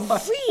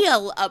God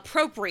real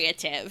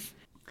appropriative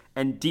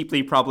and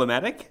deeply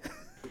problematic.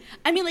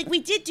 I mean, like,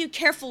 we did do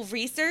careful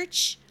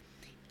research.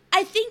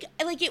 I think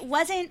like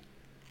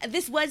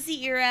this was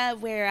the era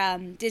where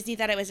Disney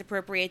thought it was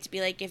appropriate to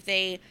be like,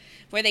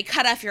 where they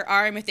cut off your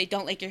arm if they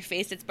don't like your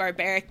face, it's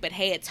barbaric, but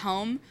hey, it's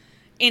home.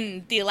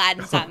 In the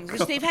Aladdin songs,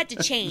 which they've had to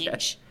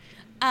change.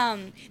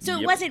 So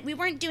it wasn't, we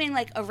weren't doing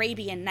like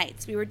Arabian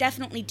Nights. We were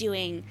definitely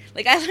doing,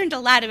 like, I learned a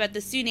lot about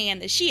the Sunni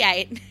and the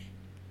Shiite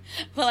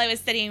while I was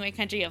studying my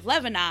country of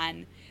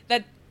Lebanon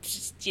that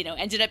just,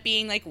 ended up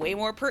being like way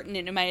more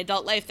pertinent in my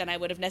adult life than I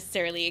would have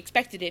necessarily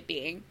expected it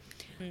being.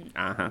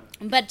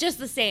 But just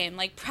the same,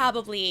 like,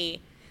 probably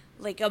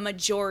like a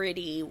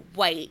majority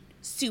white,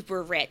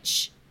 super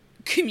rich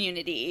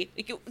community.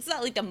 Like, it's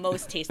not like the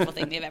most tasteful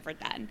thing they've ever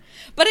done,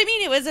 but I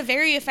mean, it was a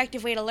very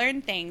effective way to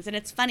learn things. And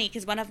it's funny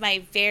because one of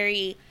my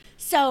this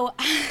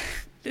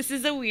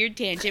is a weird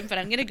tangent, but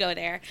I'm gonna go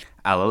there.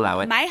 I'll allow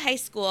it. My high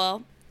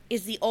school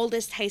is the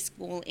oldest high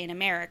school in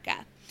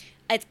America.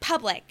 It's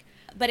public,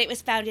 but it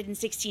was founded in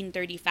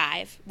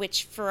 1635,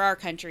 which for our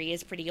country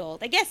is pretty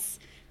old. I guess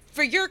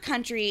for your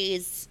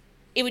countries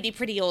it would be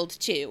pretty old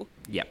too.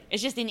 Yep.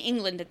 It's just in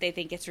England that they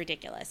think it's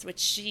ridiculous,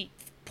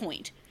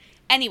 point.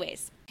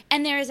 Anyways,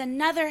 and there is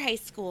another high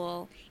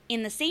school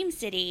in the same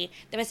city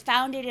that was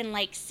founded in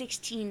like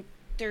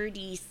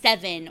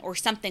 1637 or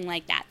something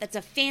like that. That's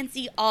a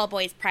fancy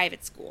all-boys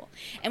private school.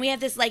 And we have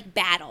this like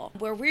battle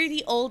where we're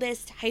the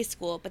oldest high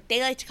school, but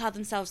they like to call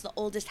themselves the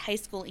oldest high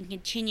school in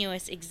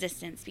continuous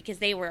existence because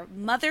they were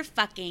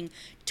motherfucking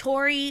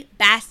Tory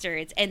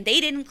bastards, and they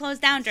didn't close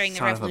down during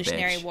the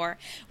Revolutionary War.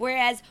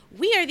 Whereas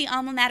we are the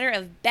alma mater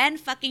of Ben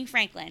fucking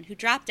Franklin, who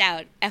dropped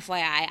out.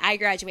 FYI, I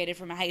graduated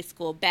from a high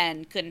school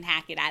Ben couldn't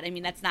hack it at. I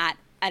mean, that's not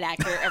an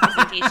accurate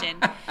representation.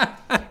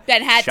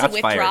 Ben had to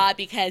withdraw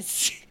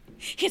because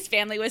his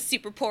family was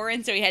super poor,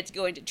 and so he had to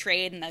go into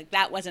trade, and like,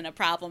 that wasn't a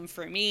problem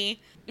for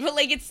me. But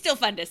like, it's still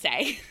fun to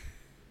say.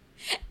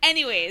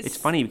 Anyways, it's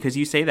funny because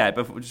you say that,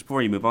 but just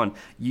before you move on,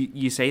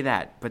 you say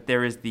that, but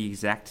there is the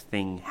exact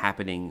thing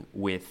happening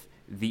with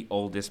the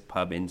oldest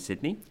pub in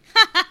Sydney,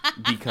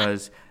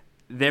 because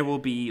there will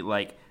be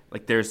like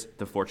there's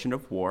the Fortune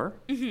of War,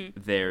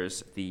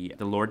 there's the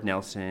Lord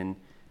Nelson,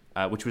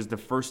 which was the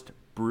first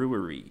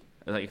brewery,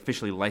 like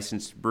officially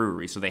licensed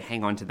brewery, so they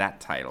hang on to that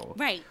title,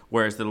 right?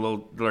 Whereas the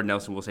Lord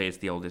Nelson will say it's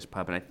the oldest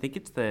pub, and I think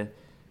it's the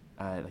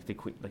the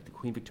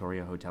Queen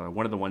Victoria Hotel, or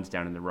one of the ones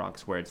down in the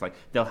Rocks, where it's like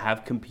they'll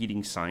have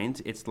competing signs.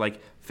 It's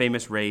like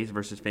Famous Rays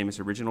versus Famous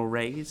Original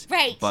Rays,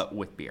 right? But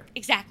with beer.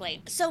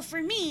 Exactly. So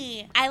for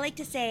me, I like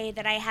to say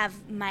that I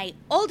have my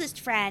oldest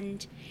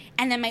friend,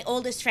 and then my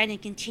oldest friend in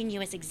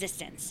continuous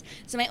existence.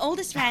 So my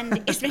oldest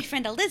friend is my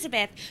friend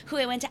Elizabeth, who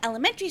I went to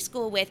elementary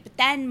school with, but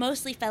then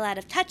mostly fell out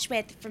of touch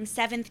with from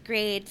 7th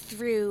grade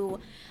through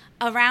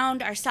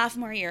around our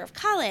sophomore year of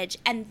college,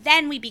 and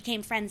then we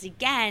became friends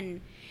again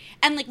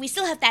And, like, we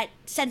still have that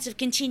sense of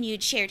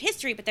continued shared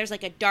history, but there's,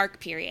 like, a dark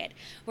period.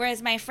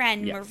 Whereas my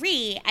friend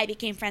Marie, I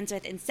became friends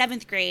with in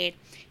 7th grade,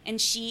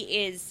 and she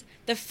is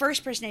the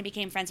first person I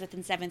became friends with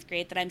in 7th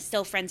grade that I'm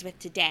still friends with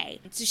today.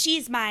 So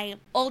she's my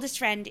oldest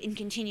friend in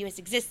continuous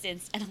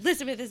existence, and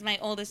Elizabeth is my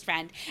oldest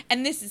friend.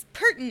 And this is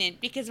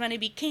pertinent because when I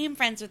became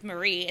friends with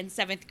Marie in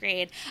 7th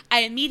grade,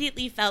 I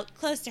immediately felt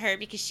close to her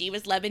because she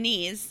was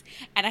Lebanese,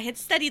 and I had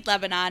studied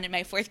Lebanon in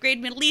my 4th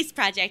grade Middle East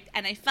project,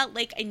 and I felt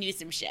like I knew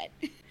some shit.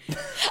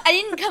 I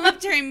didn't come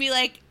up to her and be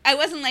like, I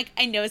wasn't like,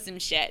 I know some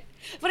shit.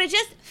 But I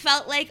just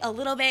felt like a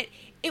little bit,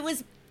 it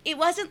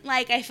wasn't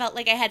like I felt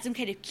like I had some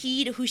kind of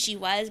key to who she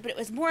was, but it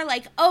was more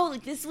like, oh,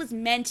 like this was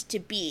meant to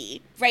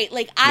be, right?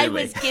 Like I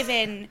was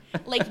given,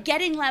 like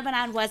getting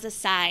Lebanon was a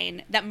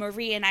sign that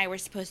Marie and I were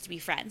supposed to be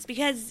friends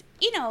because,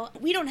 you know,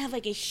 we don't have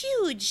like a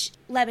huge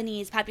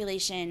Lebanese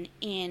population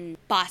in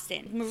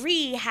Boston.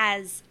 Marie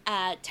has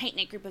a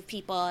tight-knit group of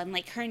people, and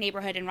like her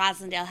neighborhood in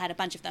Roslindale had a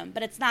bunch of them,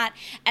 but it's not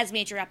as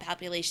major a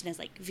population as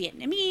like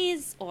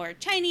Vietnamese or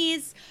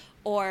Chinese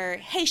or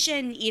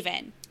Haitian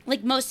even.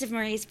 Like, most of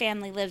Marie's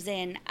family lives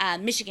in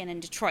Michigan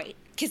and Detroit,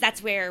 because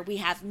that's where we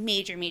have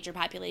major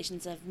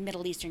populations of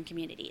Middle Eastern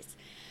communities.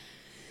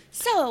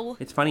 So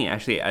it's funny,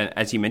 actually,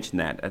 as you mentioned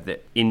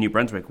that in New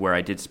Brunswick, where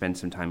I did spend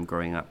some time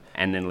growing up,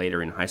 and then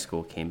later in high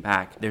school came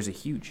back, there's a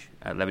huge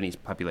Lebanese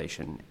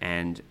population,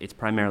 and it's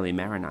primarily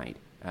Maronite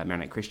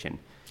Christian,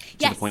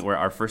 to the point where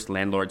our first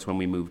landlords when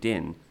we moved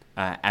in,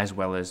 as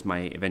well as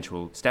my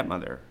eventual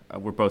stepmother,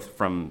 were both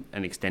from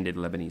an extended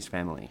Lebanese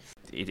family.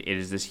 It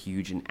is this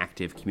huge and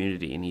active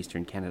community in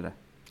Eastern Canada.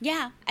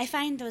 Yeah, I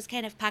find those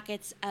kind of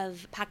pockets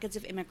of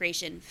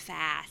immigration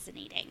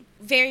fascinating.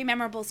 Very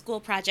memorable school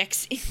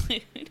projects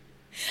include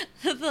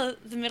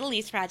the Middle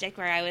East project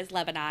where I was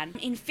Lebanon.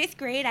 In 5th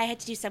grade, I had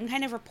to do some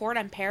kind of report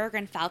on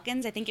peregrine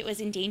falcons. I think it was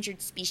endangered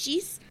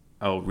species.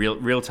 Oh,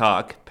 real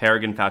talk.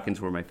 Peregrine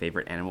falcons were my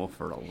favorite animal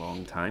for a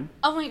long time.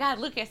 Oh my God,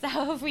 Lucas,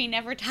 how have we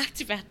never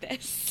talked about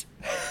this?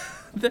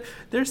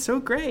 They're so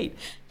great.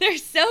 They're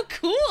so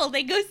cool.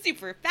 They go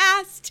super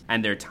fast.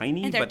 And they're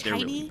tiny, but they're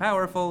really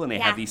powerful. And they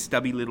have these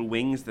stubby little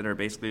wings that are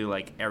basically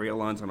like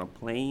aerialons on a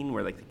plane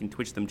where like they can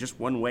twitch them just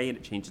one way and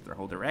it changes their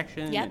whole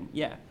direction. Yep. And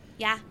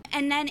Yeah.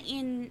 And then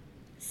in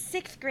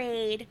 6th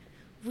grade,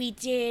 we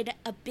did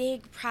a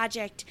big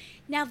project.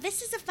 Now,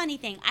 this is a funny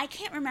thing. I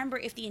can't remember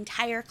if the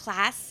entire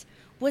class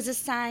was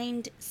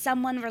assigned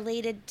someone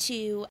related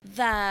to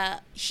the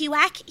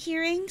HUAC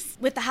hearings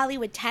with the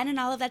Hollywood 10 and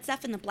all of that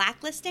stuff and the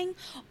blacklisting,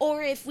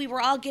 or if we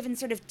were all given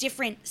sort of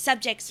different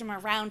subjects from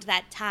around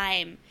that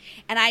time,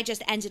 and I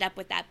just ended up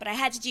with that. But I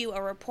had to do a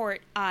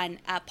report on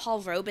Paul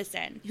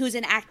Robeson, who's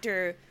an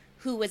actor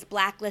who was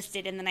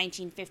blacklisted in the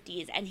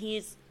 1950s, and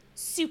he's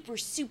super,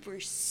 super,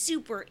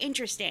 super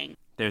interesting.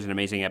 There's an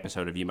amazing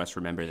episode of You Must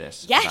Remember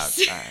This about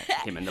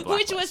him and the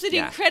blacklist. Which was an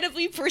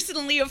incredibly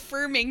personally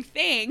affirming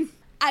thing.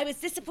 I was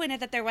disappointed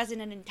that there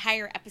wasn't an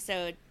entire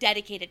episode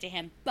dedicated to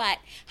him, but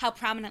how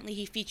prominently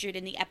he featured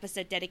in the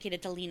episode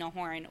dedicated to Lena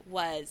Horne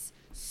was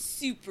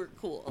super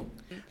cool.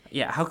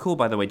 Yeah, how cool,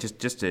 by the way, just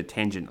to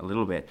tangent a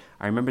little bit,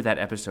 I remember that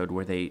episode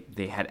where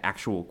they had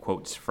actual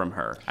quotes from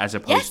her, as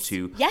opposed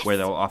to where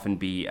there'll often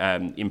be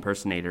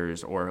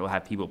impersonators or we'll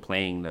have people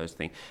playing those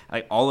things.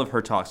 Like, all of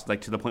her talks,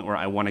 like, to the point where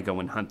I want to go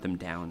and hunt them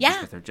down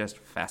because they're just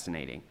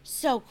fascinating.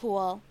 So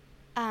cool.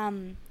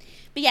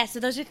 But yeah, so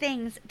those are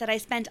things that I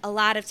spent a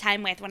lot of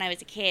time with when I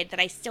was a kid that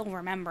I still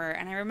remember.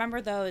 And I remember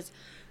those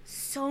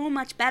so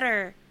much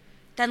better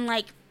than,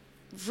 like,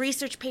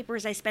 research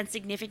papers I spent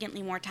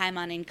significantly more time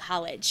on in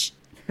college.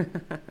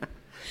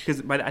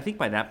 Because I think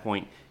by that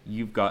point,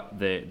 you've got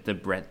the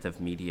breadth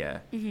of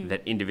media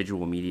that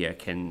individual media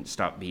can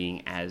stop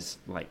being as,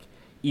 like,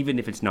 even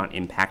if it's not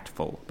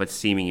impactful, but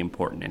seeming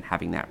important and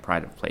having that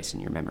pride of place in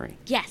your memory.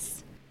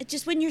 Yes. It's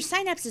just when your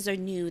synapses are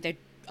new, they're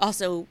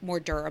also more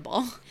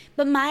durable.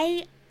 But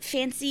my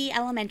fancy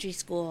elementary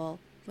school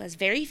was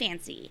very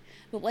fancy,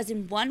 but was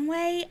in one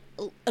way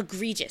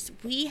egregious.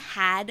 We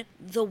had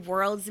the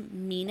world's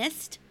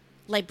meanest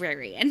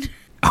librarian.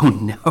 Oh,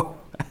 no.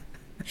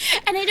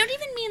 And I don't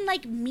even mean,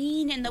 like,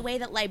 mean in the way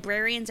that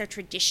librarians are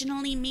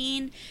traditionally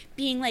mean,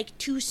 being, like,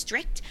 too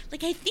strict.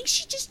 Like, I think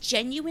she just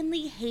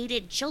genuinely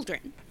hated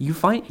children. You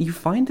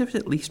find there's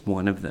at least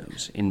one of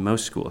those in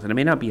most schools. And it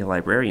may not be a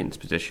librarian's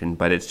position,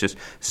 but it's just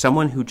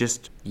someone who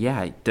just,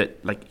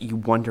 like, you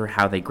wonder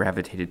how they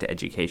gravitated to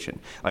education.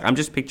 Like, I'm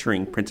just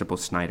picturing Principal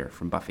Snyder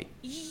from Buffy.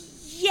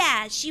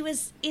 Yeah, she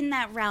was in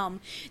that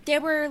realm.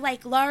 There were,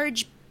 like,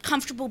 large,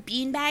 comfortable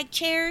beanbag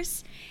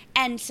chairs,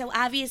 and so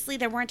obviously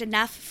there weren't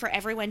enough for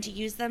everyone to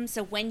use them.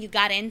 So when you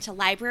got into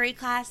library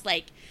class,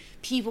 like,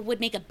 people would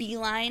make a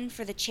beeline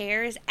for the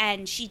chairs,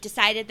 and she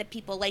decided that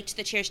people liked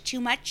the chairs too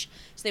much,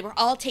 so they were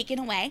all taken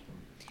away.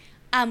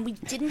 We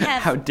didn't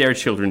have... How dare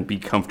children be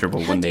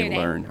comfortable when they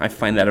learn? I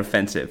find that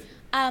offensive.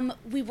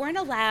 We weren't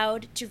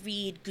allowed to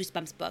read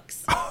Goosebumps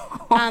books.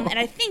 And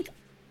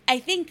I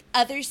think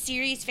other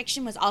series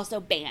fiction was also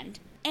banned.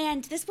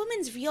 And this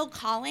woman's real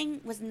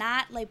calling was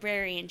not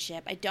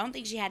librarianship. I don't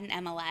think she had an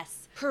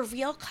MLS. Her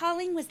real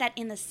calling was that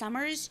in the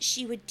summers,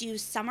 she would do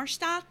summer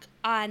stock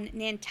on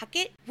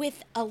Nantucket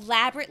with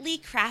elaborately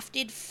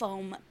crafted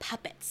foam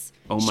puppets.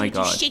 Oh my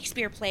God. She would do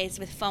Shakespeare plays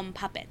with foam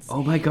puppets.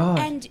 Oh my God.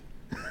 And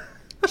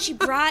she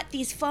brought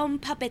these foam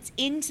puppets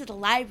into the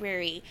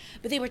library,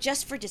 but they were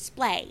just for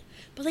display.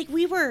 But, like,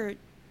 we were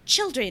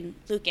children,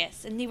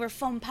 Lucas, and they were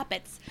foam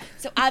puppets.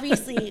 So,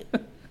 obviously,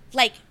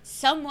 like,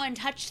 someone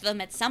touched them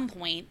at some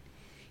point,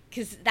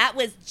 because that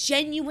was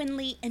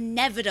genuinely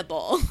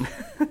inevitable.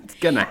 It's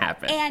gonna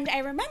happen. And I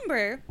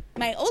remember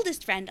my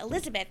oldest friend,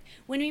 Elizabeth,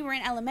 when we were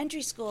in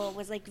elementary school,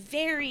 was, like,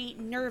 very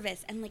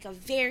nervous and, like, a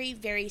very,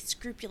 very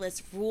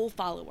scrupulous rule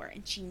follower,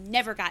 and she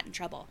never got in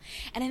trouble.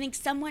 And I think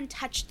someone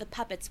touched the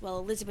puppets while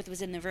Elizabeth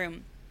was in the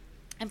room.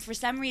 And for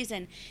some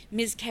reason,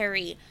 Ms.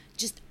 Carey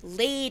just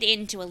laid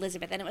into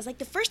Elizabeth. And it was, like,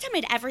 the first time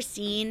I'd ever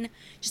seen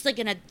just, like,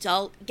 an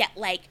adult get,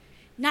 like,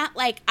 not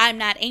like, I'm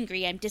not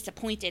angry, I'm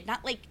disappointed,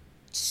 not, like,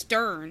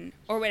 stern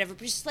or whatever,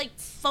 but just, like,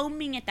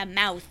 foaming at the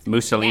mouth.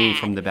 Mussolini mad.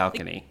 from the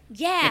balcony. Like,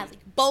 yeah,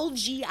 like,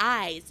 bulgy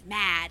eyes,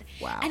 mad.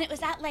 Wow. And it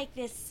was at, like,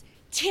 this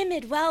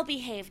timid,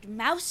 well-behaved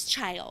mouse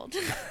child.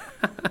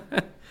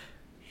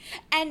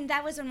 And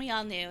that was when we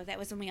all knew. That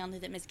was when we all knew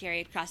that Miss Carey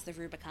had crossed the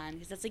Rubicon.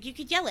 Because it's like, you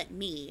could yell at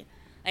me.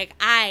 Like,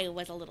 I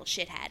was a little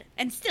shithead.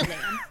 And still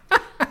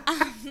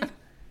am.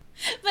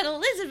 But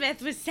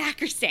Elizabeth was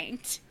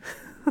sacrosanct.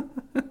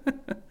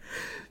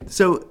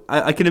 So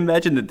I can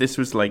imagine that this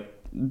was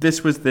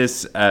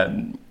this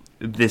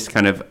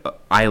kind of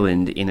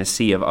island in a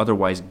sea of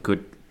otherwise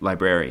good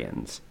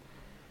librarians,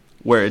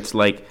 where it's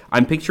like,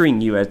 I'm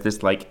picturing you as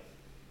this, like,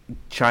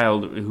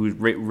 child who's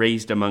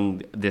raised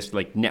among this,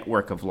 like,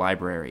 network of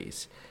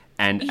libraries,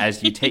 and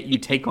as you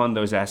take on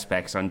those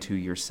aspects unto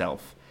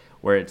yourself,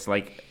 where it's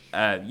like,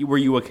 were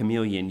you a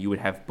chameleon, you would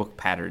have book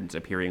patterns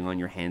appearing on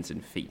your hands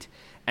and feet,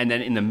 and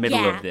then in the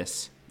middle of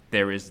this,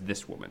 there is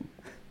this woman,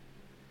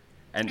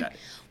 and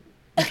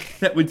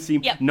that would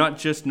seem not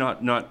just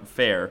not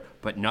fair,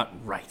 but not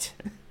right.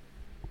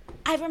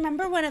 I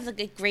remember one of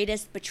the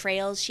greatest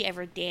betrayals she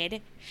ever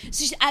did.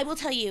 So I will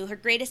tell you her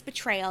greatest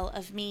betrayal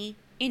of me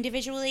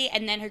individually,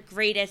 and then her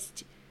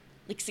greatest,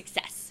 like,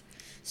 success.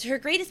 So her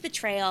greatest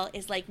betrayal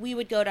is, like, we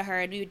would go to her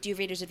and we would do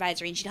reader's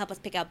advisory, and she'd help us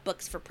pick out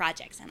books for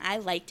projects, and I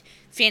liked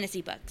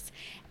fantasy books.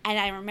 And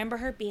I remember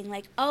her being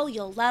like, oh,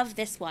 you'll love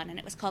this one, and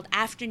it was called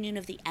Afternoon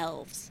of the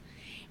Elves.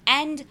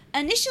 And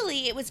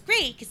initially it was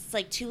great because it's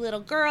like two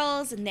little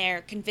girls and they're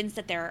convinced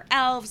that there are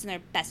elves and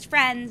they're best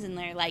friends and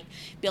they're, like,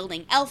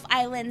 building elf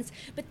islands.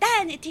 But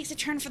then it takes a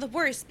turn for the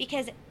worse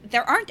because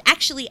there aren't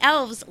actually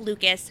elves,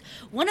 Lucas.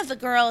 One of the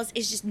girls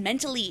is just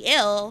mentally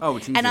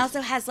ill and also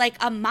has, like,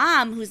 a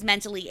mom who's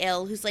mentally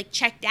ill who's, like,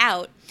 checked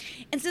out.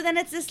 And so then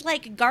it's this,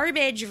 like,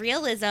 garbage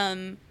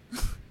realism,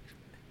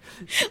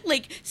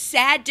 like,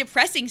 sad,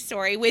 depressing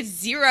story with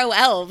 0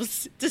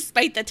 elves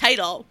despite the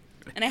title.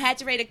 And I had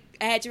to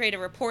write a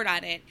report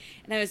on it,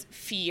 and I was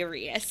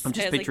furious. I'm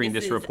just picturing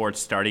this report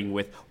starting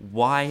with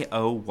why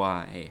oh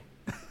why.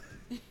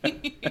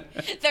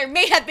 There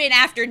may have been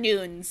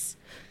afternoons,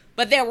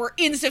 but there were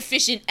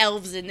insufficient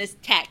elves in this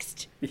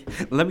text.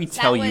 Let me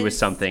tell you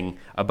something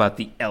about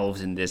the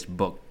elves in this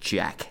book,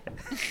 Jack.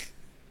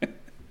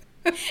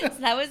 So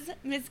that was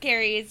Miss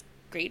Carey's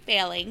great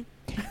failing.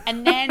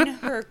 And then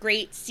her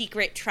great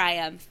secret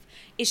triumph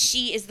is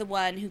she is the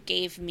one who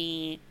gave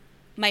me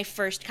my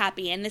first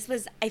copy. And this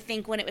was, I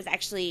think, when it was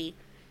actually,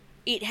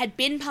 it had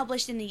been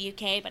published in the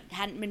UK, but it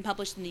hadn't been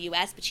published in the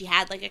US. But she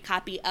had, like, a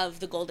copy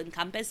of The Golden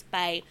Compass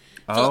by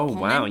Philip Pullman.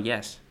 Wow,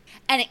 yes.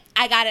 And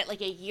I got it,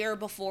 like, a year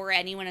before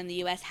anyone in the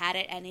US had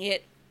it, and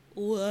it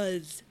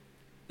was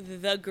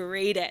the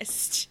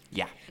greatest.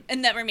 Yeah.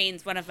 And that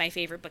remains one of my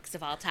favorite books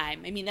of all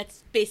time. I mean,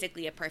 that's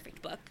basically a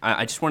perfect book.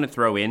 I just want to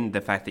throw in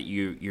the fact that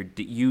you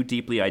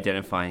deeply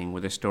identifying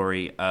with a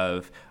story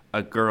of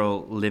a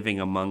girl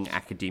living among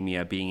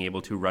academia, being able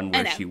to run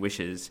where she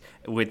wishes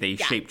with a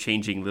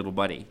shape-changing little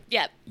buddy.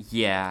 Yep.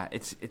 Yeah,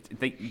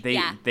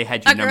 they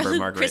had your number, Margaret. A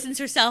girl who christens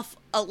herself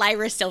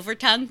Elira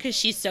Silvertongue because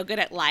she's so good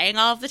at lying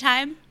all of the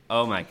time.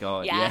 Oh my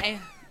God! Yeah.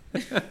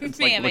 It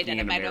may have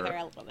identified with her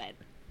a little bit.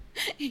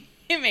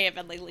 It may have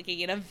been, like,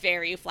 looking in a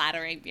very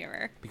flattering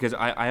mirror. Because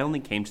I only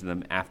came to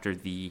them after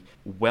the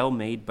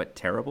well-made but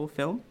terrible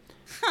film.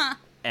 Huh.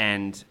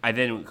 And I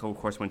then, of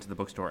course, went to the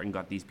bookstore and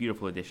got these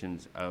beautiful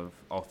editions of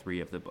all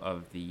 3 of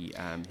the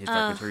his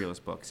Dark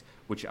Materialist books,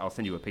 which I'll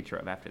send you a picture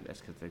of after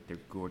this because they're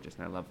gorgeous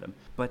and I love them.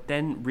 But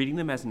then reading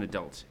them as an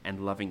adult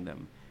and loving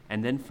them,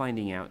 and then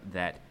finding out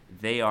that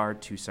they are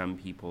to some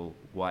people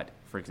what,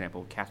 for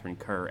example, Catherine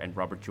Kerr and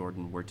Robert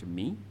Jordan were to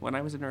me when I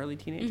was an early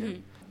teenager.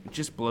 Mm-hmm. It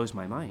just blows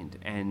my mind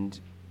and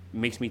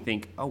makes me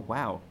think, oh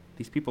wow,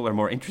 these people are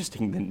more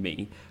interesting than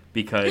me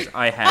because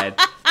I had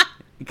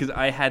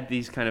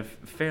these kind of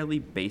fairly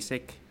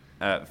basic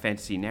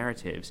fantasy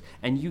narratives,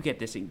 and you get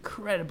this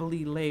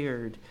incredibly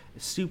layered,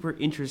 super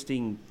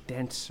interesting,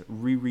 dense,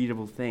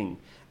 rereadable thing,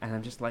 and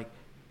I'm just like,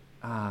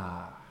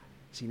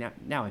 see,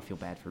 now I feel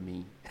bad for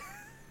me.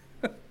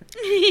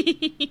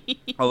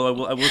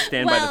 Although I will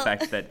stand by the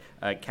fact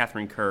that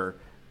Catherine Kerr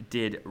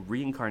did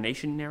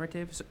reincarnation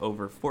narratives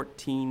over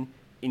 14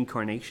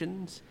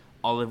 incarnations,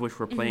 all of which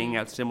were playing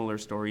out similar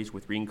stories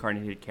with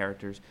reincarnated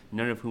characters,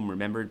 none of whom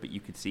remembered, but you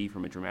could see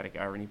from a dramatic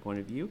irony point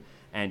of view.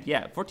 And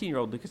yeah,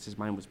 14-year-old Lucas's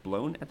mind was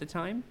blown at the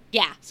time.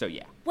 Yeah. So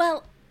yeah.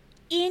 Well,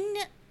 in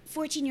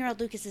 14-year-old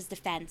Lucas's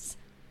defense,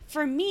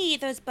 for me,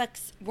 those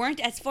books weren't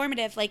as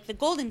formative like The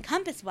Golden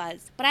Compass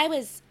was, but I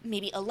was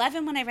maybe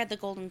 11 when I read The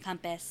Golden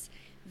Compass,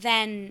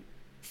 then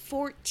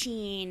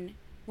 14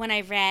 when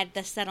I read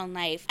The Subtle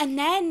Knife, and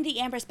then The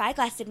Amber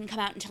Spyglass didn't come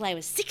out until I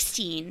was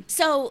 16.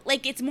 So,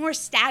 like, it's more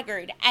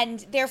staggered,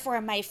 and therefore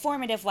my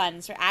formative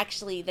ones are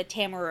actually the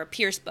Tamara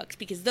Pierce books,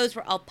 because those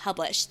were all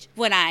published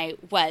when I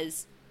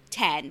was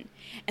 10.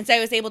 And so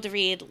I was able to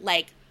read,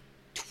 like,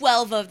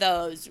 12 of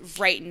those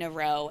right in a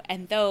row,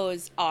 and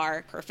those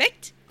are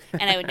perfect,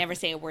 and I would never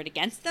say a word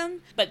against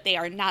them, but they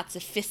are not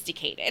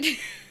sophisticated.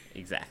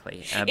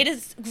 Exactly. It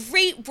is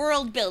great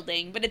world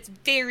building, but it's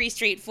very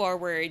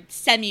straightforward,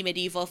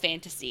 semi-medieval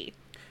fantasy.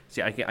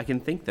 See, I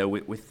can think, though,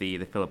 with the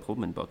Philip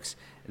Pullman books,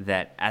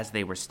 that as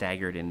they were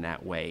staggered in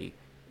that way,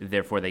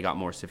 therefore they got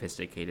more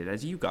sophisticated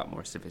as you got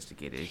more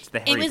sophisticated. It's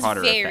the Harry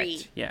Potter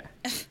effect. Yeah.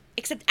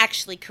 Except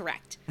actually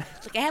correct.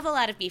 Like, I have a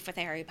lot of beef with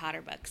the Harry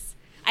Potter books.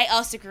 I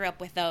also grew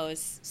up with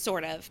those,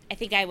 sort of. I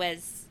think I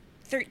was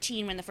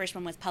 13 when the first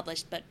one was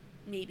published, but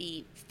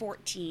maybe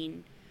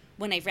 14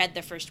 when I read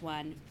the first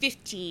one,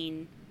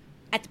 15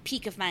 at the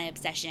peak of my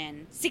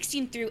obsession,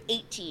 16 through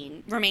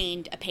 18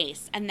 remained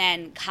apace, and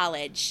then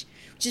college,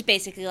 which is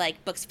basically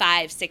like books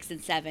 5, 6,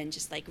 and 7,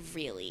 just like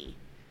really,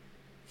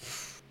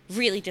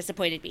 really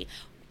disappointed me.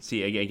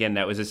 See, again,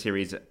 that was a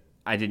series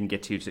I didn't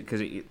get to,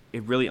 because it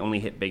really only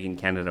hit big in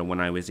Canada when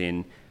I was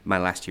in my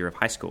last year of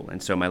high school,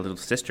 and so my little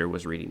sister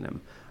was reading them,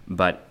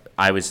 but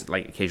I was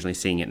like occasionally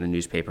seeing it in the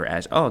newspaper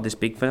as, oh, this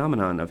big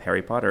phenomenon of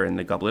Harry Potter and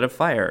the Goblet of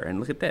Fire, and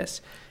look at this.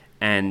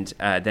 And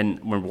then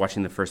when we're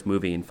watching the first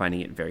movie and finding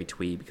it very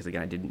twee, because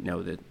again I didn't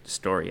know the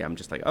story, I'm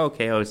just like, oh,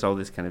 okay, it's all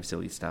this kind of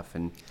silly stuff,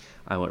 and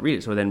I won't read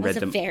it. So I then read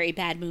them. It was a very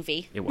bad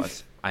movie. It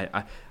was.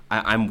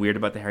 I'm weird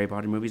about the Harry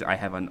Potter movies. I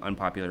have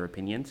unpopular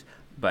opinions,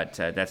 but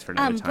that's for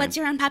another time. What's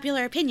your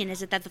unpopular opinion?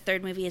 Is it that the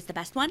third movie is the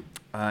best one?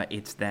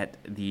 It's that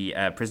the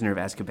Prisoner of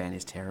Azkaban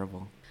is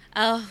terrible.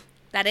 Oh,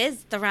 that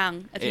is the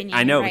wrong opinion.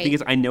 I know. Right. The thing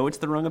is, I know it's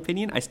the wrong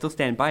opinion. I still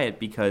stand by it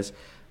because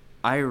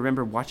I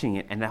remember watching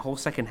it, and the whole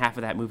second half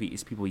of that movie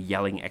is people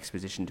yelling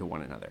exposition to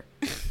one another.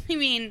 I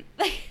mean,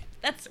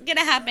 that's going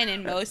to happen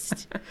in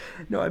most.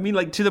 No, I mean,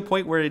 like, to the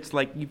point where it's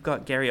like you've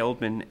got Gary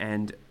Oldman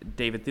and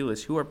David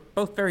Thewlis, who are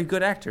both very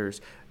good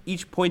actors,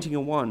 each pointing a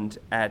wand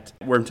at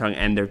Wormtongue,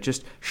 and they're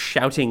just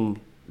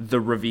shouting the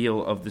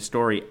reveal of the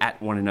story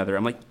at one another.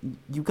 I'm like,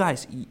 you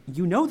guys,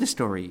 you know the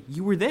story.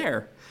 You were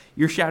there.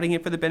 You're shouting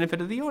it for the benefit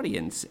of the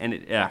audience. And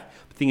the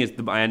thing is,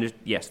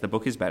 yes, the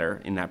book is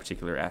better in that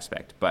particular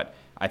aspect, but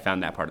I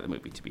found that part of the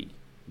movie to be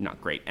not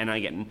great. And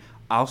again,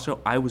 also,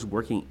 I was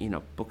working in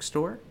a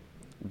bookstore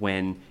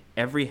when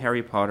every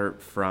Harry Potter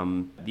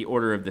from The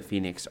Order of the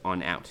Phoenix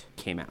on out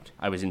came out.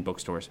 I was in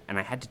bookstores, and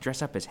I had to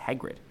dress up as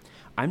Hagrid.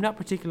 I'm not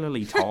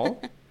particularly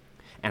tall,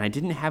 and I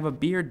didn't have a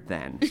beard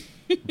then,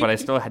 but I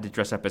still had to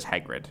dress up as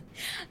Hagrid.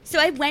 So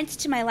I went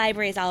to my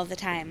libraries all of the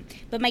time,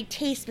 but my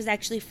taste was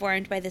actually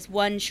formed by this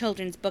one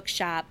children's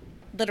bookshop,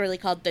 literally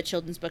called the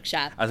Children's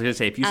Bookshop. I was going to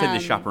say, if you said the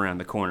shop around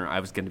the corner,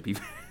 I was going to be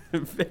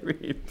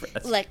very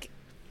impressed. Look,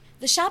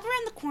 the shop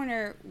around the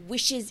corner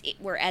wishes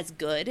it were as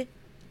good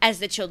as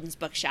the Children's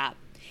Bookshop.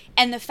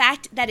 And the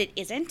fact that it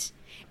isn't,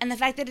 and the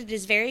fact that it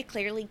is very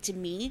clearly, to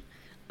me,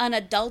 an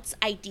adult's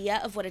idea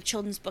of what a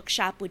children's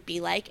bookshop would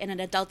be like and an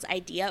adult's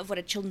idea of what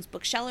a children's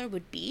bookseller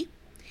would be,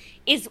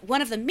 is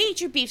one of the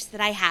major beefs that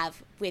I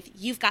have with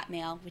You've Got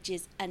Mail, which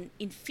is an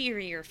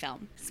inferior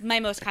film. It's my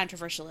most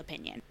controversial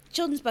opinion.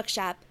 Children's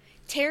Bookshop,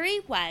 Terry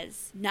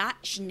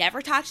she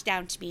never talked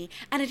down to me,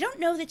 and I don't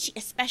know that she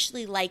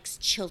especially likes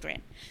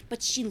children,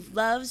 but she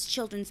loves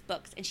children's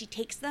books, and she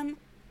takes them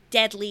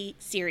deadly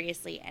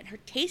seriously, and her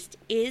taste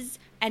is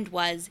and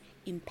was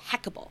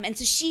impeccable. And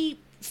so she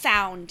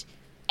found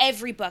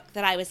every book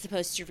that I was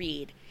supposed to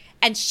read,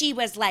 and she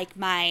was like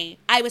I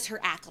was her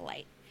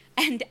acolyte.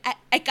 And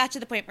I got to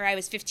the point where I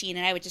was 15,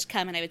 and I would just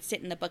come and I would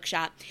sit in the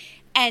bookshop,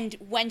 and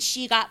when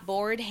she got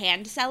bored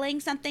hand selling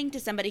something to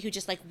somebody who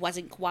just like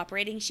wasn't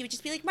cooperating, she would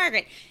just be like,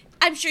 Margaret,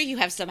 I'm sure you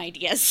have some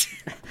ideas.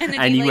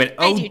 And you went,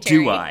 oh,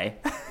 do I?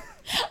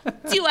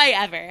 Do I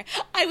ever?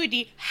 I would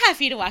be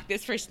happy to walk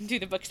this person through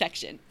the book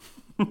section.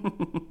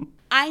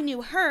 I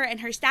knew her and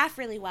her staff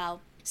really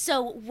well,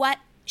 so what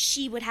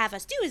she would have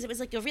us do is, it was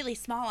like a really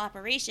small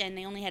operation.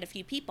 They only had a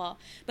few people.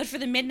 But for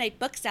the midnight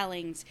book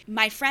sellings,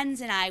 my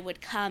friends and I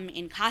would come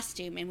in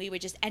costume, and we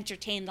would just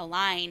entertain the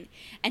line,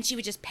 and she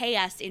would just pay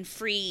us in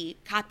free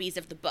copies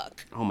of the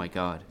book. Oh, my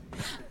God.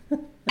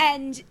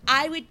 And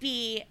I would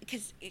be,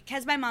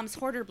 because my mom's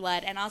hoarder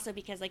blood, and also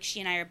because, like,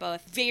 she and I are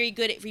both very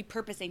good at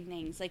repurposing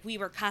things. Like, we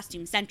were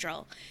costume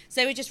central.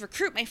 So I would just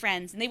recruit my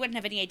friends, and they wouldn't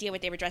have any idea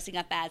what they were dressing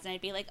up as. And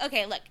I'd be like,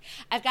 okay, look,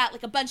 I've got,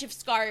 like, a bunch of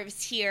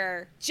scarves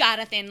here.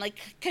 Jonathan, like,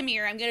 come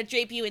here. I'm going to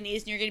drape you in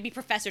these, and you're going to be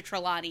Professor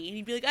Trelawney. And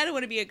he'd be like, I don't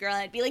want to be a girl.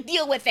 And I'd be like,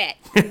 deal with it.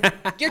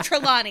 You're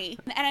Trelawney.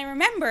 And I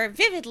remember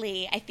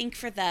vividly, I think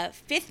for the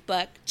 5th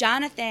book,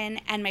 Jonathan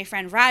and my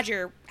friend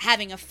Roger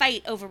having a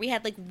fight over, we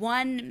had, like,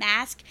 one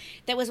mask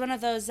that was one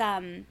of those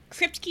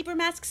crypt keeper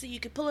masks that you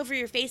could pull over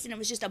your face and it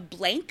was just a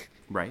blank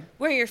Right.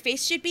 where your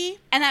face should be.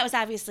 And that was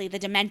obviously the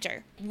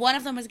Dementor. One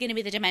of them was going to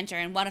be the Dementor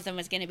and one of them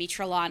was going to be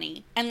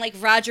Trelawney. And, like,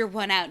 Roger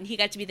won out and he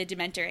got to be the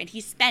Dementor. And he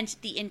spent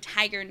the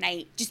entire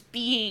night just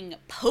being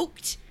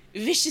poked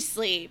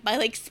viciously by,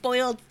 like,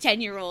 spoiled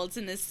 10-year-olds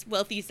in this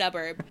wealthy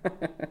suburb.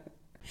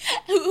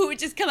 Who would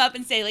just come up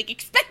and say, like,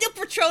 expecto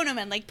patronum,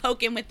 and, like,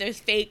 poke him with their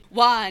fake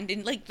wand.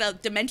 And, like, the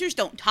Dementors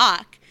don't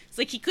talk. It's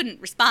like he couldn't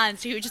respond,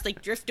 so he would just,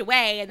 like, drift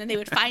away, and then they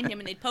would find him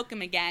and they'd poke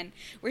him again.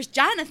 Whereas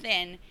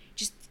Jonathan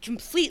just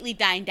completely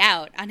dined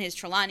out on his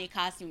Trelawney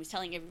costume. He was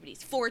telling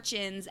everybody's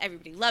fortunes.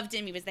 Everybody loved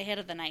him. He was the hit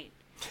of the night.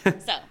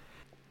 So,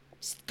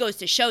 just goes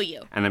to show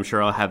you. And I'm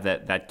sure I'll have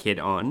that kid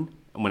on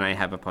when I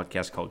have a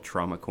podcast called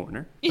Trauma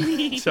Corner.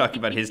 Talk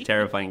about his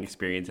terrifying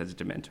experience as a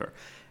Dementor.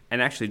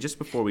 And actually, just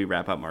before we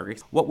wrap up,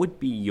 Margaret, what would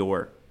be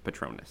your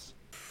Patronus?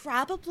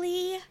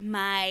 Probably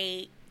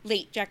my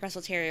late Jack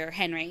Russell Terrier,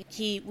 Henry.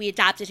 We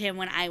adopted him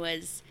when I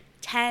was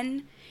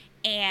 10,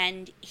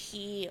 and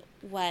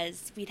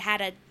we'd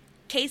had a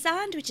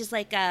Caissond, which is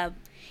like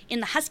in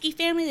the Husky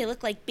family, they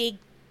look like big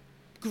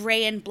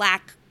gray and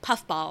black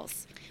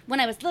puffballs when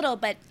I was little,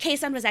 but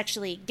Caissond was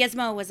actually,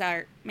 Gizmo was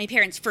my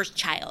parents' first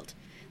child.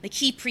 Like,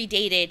 he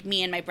predated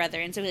me and my brother,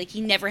 and so, like,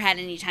 he never had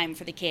any time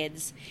for the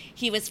kids.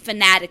 He was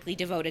fanatically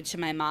devoted to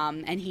my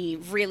mom, and he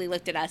really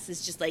looked at us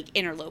as just, like,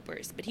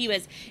 interlopers. But he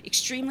was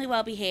extremely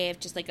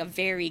well-behaved, just, like, a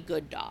very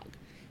good dog.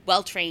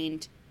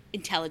 Well-trained,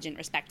 intelligent,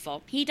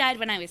 respectful. He died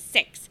when I was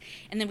 6,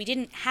 and then we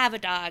didn't have a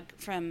dog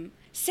from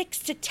 6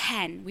 to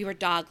 10. We were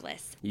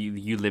dogless.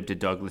 You lived a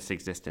dogless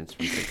existence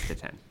from 6 to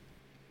 10.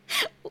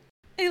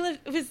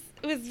 It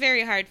was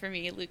very hard for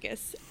me,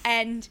 Lucas.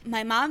 And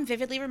my mom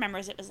vividly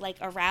remembers it was like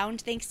around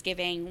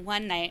Thanksgiving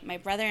one night, my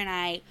brother and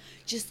I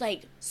just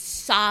like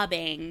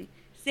sobbing,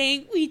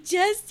 saying, we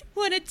just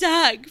want a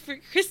dog for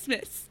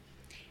Christmas.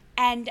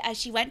 And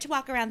she went to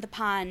walk around the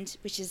pond,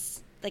 which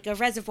is like a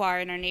reservoir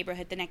in our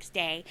neighborhood, the next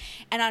day.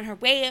 And on her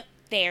way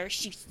there,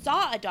 she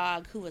saw a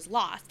dog who was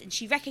lost, and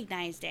she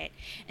recognized it.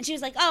 And she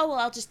was like, oh, well,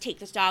 I'll just take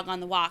this dog on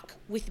the walk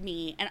with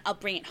me, and I'll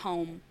bring it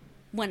home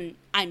when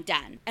I'm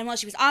done. And while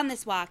she was on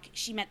this walk,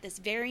 she met this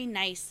very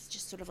nice,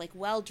 just sort of like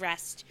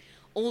well-dressed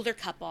older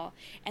couple,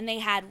 and they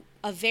had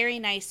a very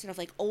nice sort of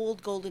like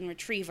old golden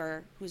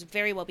retriever who was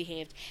very well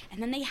behaved, and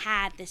then they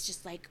had this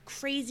just like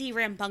crazy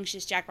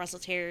rambunctious Jack Russell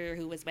Terrier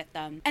who was with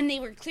them, and they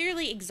were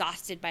clearly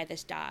exhausted by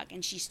this dog.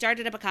 And she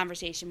started up a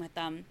conversation with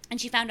them,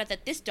 and she found out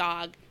that this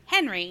dog,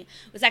 Henry,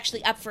 was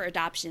actually up for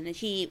adoption, and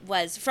he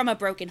was from a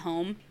broken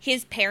home.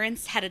 His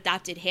parents had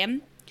adopted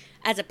him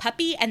as a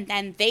puppy, and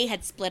then they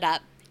had split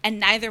up, and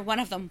neither one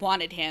of them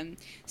wanted him.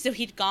 So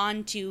he'd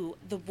gone to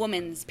the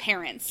woman's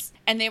parents,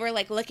 and they were,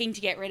 like, looking to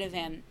get rid of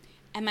him.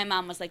 And my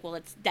mom was like, well,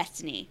 it's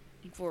destiny.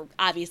 We're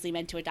obviously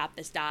meant to adopt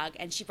this dog.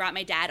 And she brought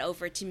my dad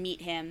over to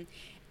meet him.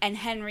 And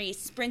Henry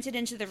sprinted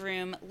into the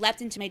room,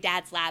 leapt into my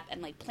dad's lap, and,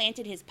 like,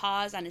 planted his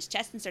paws on his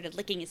chest and started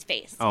licking his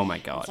face. Oh, my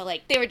God. And so,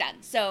 like, they were done.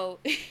 So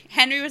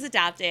Henry was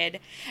adopted.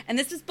 And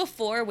this was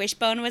before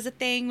Wishbone was a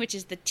thing, which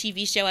is the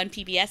TV show on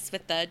PBS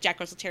with the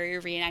Jack Russell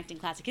Terrier reenacting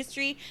classic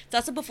history. It's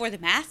also before The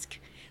Mask.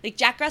 Like,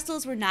 Jack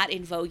Russells were not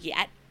in vogue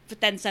yet,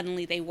 but then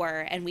suddenly they were,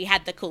 and we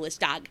had the coolest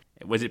dog.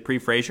 Was it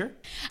pre-Frasier?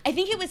 I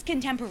think it was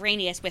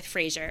contemporaneous with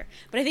Frasier,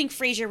 but I think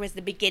Frasier was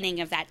the beginning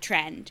of that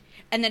trend,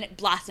 and then it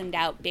blossomed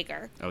out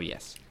bigger. Oh,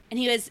 yes. And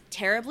he was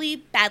terribly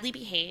badly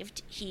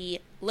behaved. He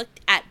looked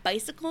at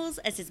bicycles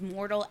as his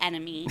mortal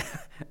enemy.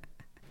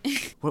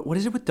 What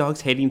is it with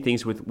dogs hating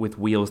things with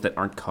wheels that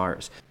aren't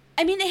cars?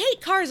 I mean, they hate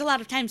cars a lot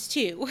of times,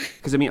 too.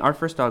 Because, I mean, our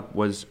first dog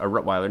was a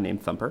Rottweiler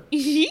named Thumper.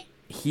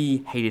 He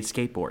hated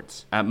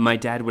skateboards. My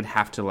dad would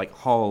have to, like,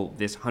 haul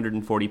this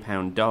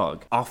 140-pound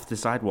dog off the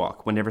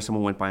sidewalk whenever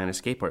someone went by on a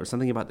skateboard. It was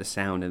something about the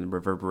sound and the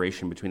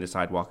reverberation between the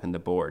sidewalk and the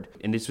board.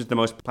 And this was the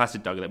most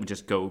placid dog that would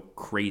just go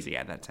crazy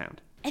at that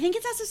sound. I think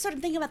it's also sort of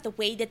thing about the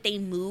way that they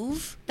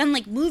move. Them,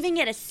 like, moving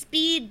at a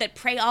speed that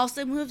prey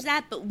also moves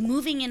at, but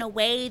moving in a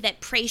way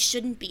that prey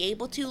shouldn't be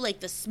able to,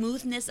 like the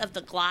smoothness of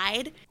the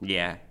glide.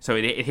 Yeah, so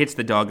it hits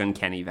the dog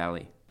uncanny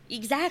valley.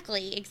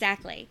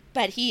 Exactly.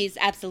 But he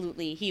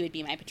would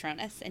be my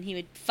Patronus, and he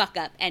would fuck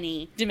up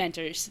any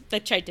Dementors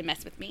that tried to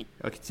mess with me.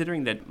 Well,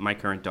 considering that my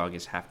current dog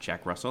is half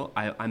Jack Russell,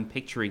 I'm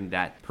picturing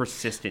that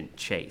persistent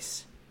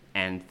chase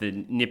and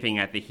the nipping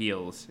at the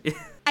heels.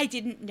 I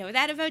didn't know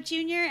that about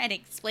Junior, and it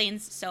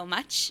explains so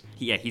much.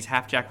 Yeah, he's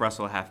half Jack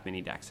Russell, half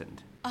Minnie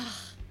Dachshund.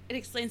 It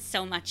explains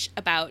so much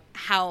about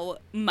how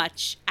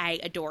much I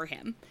adore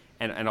him.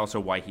 And also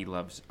why he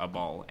loves a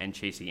ball and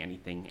chasing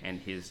anything and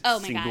his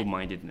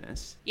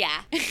single-mindedness.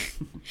 Yeah.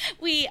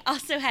 We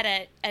also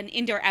had an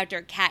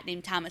indoor-outdoor cat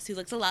named Thomas who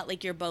looks a lot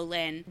like your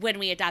Bolin when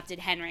we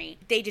adopted Henry.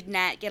 They did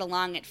not get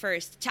along at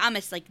first.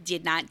 Thomas,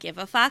 did not give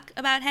a fuck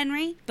about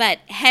Henry, but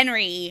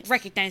Henry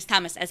recognized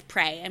Thomas as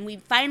prey, and we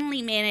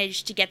finally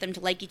managed to get them to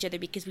like each other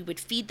because we would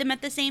feed them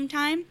at the same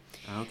time.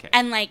 Okay.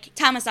 And,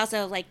 Thomas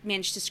also,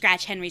 managed to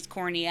scratch Henry's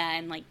cornea,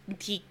 and,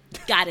 he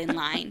got in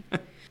line.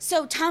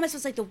 So Thomas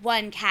was, the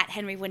one cat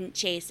Henry wouldn't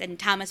chase, and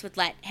Thomas would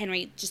let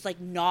Henry just,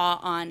 gnaw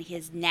on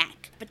his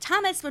neck. But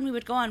Thomas, when we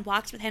would go on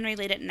walks with Henry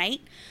late at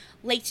night,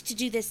 liked to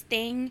do this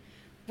thing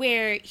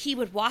where he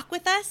would walk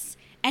with us,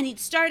 and he'd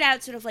start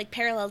out sort of,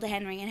 parallel to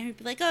Henry, and Henry'd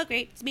be like, oh,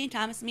 great, it's me and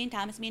Thomas,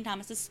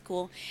 this is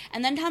cool.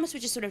 And then Thomas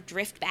would just sort of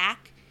drift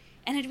back,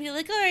 and I'd be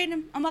like, all right,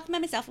 I'm walking by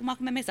myself,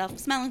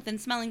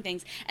 smelling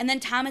things. And then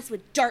Thomas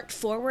would dart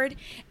forward,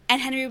 and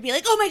Henry would be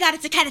like, oh my God,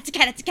 it's a cat.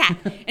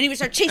 And he would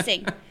start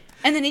chasing.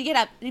 And then he'd get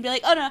up, and he'd be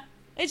like, oh no,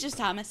 it's just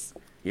Thomas.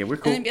 Yeah, we're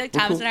cool. And then be like,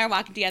 Thomas and I are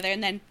walking together,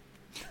 and then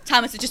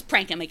Thomas would just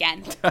prank him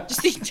again.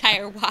 Just the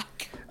entire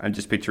walk. I'm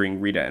just picturing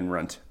Rita and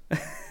Runt.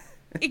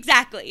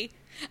 Exactly.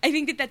 I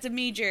think that's a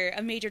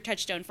major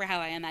touchstone for how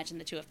I imagine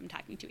the two of them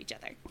talking to each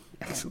other.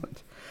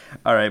 Excellent.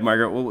 All right,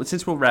 Margaret, well,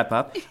 since we'll wrap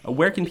up,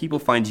 where can people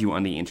find you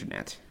on the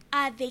internet?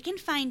 They can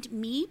find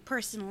me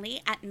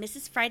personally at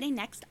Mrs. Friday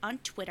Next on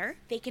Twitter.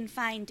 They can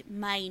find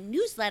my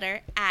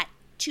newsletter at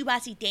Two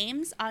Bossy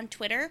Dames on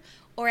Twitter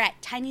or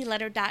at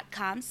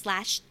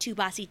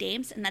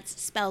tinyletter.com/twobossydames, and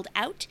that's spelled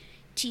out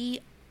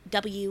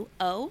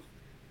TWO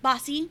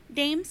Bossy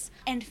Dames.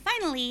 And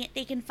finally,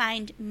 they can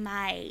find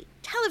my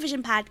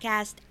television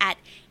podcast at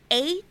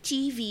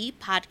ATV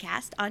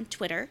Podcast on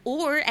Twitter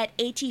or at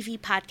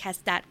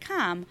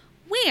atvpodcast.com,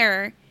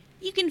 where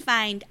you can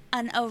find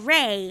an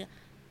array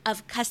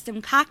of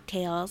custom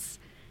cocktails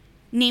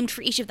named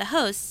for each of the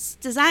hosts,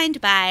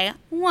 designed by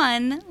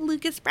one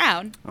Lucas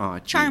Brown. Oh,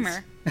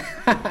 Charmer.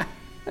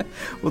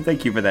 Well,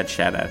 thank you for that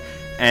shout out.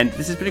 And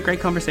this has been a great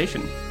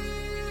conversation.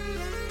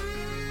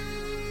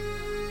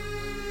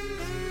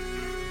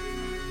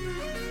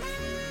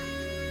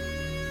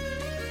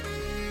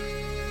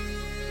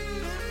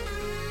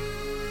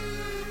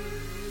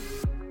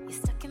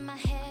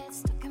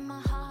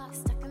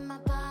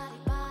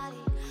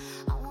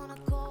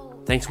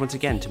 Thanks once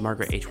again to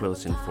Margaret H.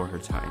 Willison for her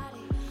time.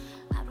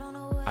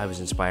 I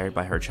was inspired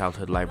by her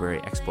childhood library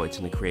exploits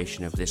in the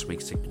creation of this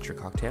week's signature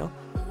cocktail,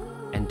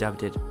 and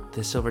dubbed it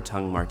the Silver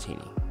Tongue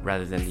Martini.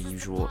 Rather than the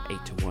usual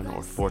 8-to-1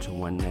 or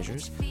 4-to-1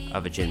 measures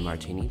of a gin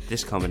martini,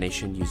 this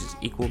combination uses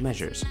equal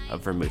measures of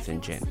vermouth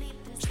and gin.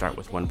 Start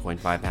with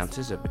 1.5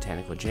 ounces of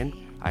botanical gin.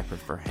 I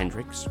prefer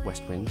Hendrick's,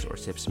 West Winds, or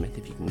Sipsmith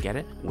if you can get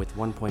it, with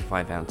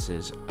 1.5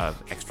 ounces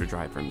of extra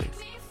dry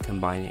vermouth.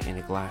 Combine it in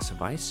a glass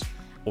of ice,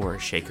 or a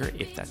shaker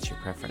if that's your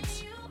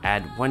preference.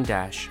 Add 1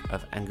 dash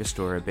of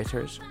Angostura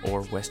bitters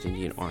or West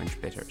Indian orange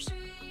bitters.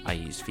 I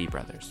use Fee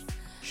Brothers.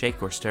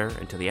 Shake or stir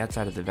until the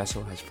outside of the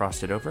vessel has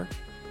frosted over,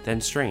 then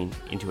strain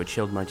into a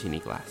chilled martini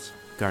glass.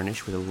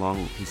 Garnish with a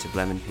long piece of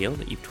lemon peel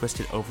that you've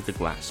twisted over the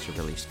glass to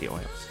release the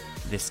oils.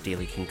 This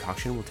daily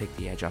concoction will take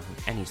the edge off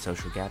of any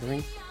social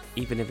gathering,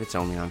 even if it's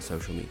only on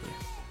social media.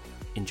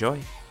 Enjoy!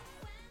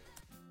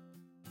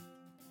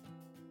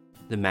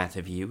 The Math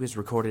of You is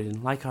recorded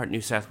in Leichhardt,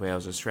 New South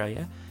Wales,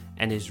 Australia,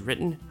 and is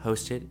written,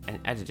 hosted, and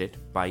edited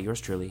by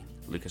yours truly,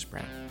 Lucas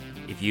Brown.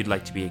 If you'd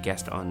like to be a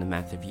guest on The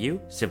Math of You,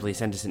 simply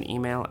send us an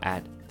email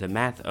at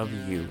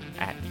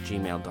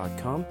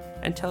themathofyou@gmail.com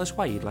and tell us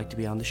why you'd like to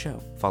be on the show.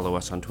 Follow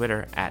us on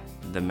Twitter at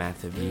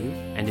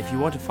TheMathOfYou, and if you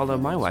want to follow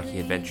my wacky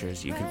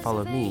adventures, you can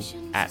follow me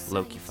at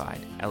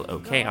Lokified,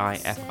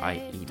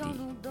 Lokified,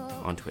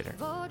 on Twitter,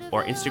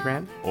 or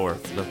Instagram, or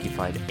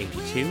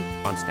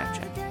Lokified82 on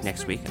Snapchat.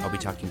 Next week, I'll be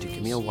talking to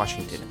Camille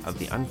Washington of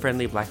the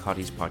Unfriendly Black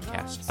Hotties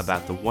podcast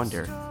about the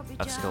wonder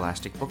of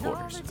scholastic book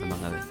orders,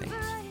 among other things.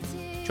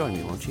 Join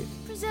me, won't you?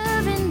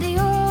 Preserving the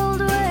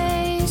old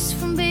ways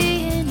from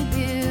being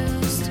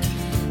abused,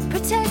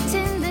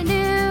 protecting the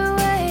new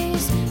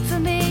ways for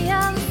me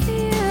and for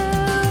you.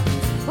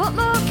 What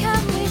more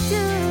can we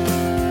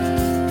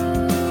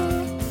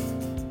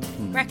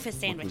do?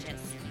 Breakfast sandwiches.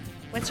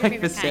 What's your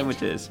favorite kind?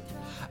 Sandwiches.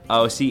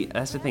 Oh, see,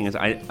 that's the thing is,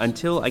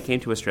 until I came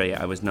to Australia,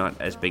 I was not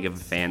as big of a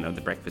fan of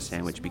the breakfast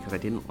sandwich because I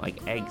didn't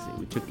like eggs.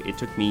 It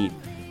took me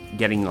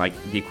getting like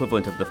the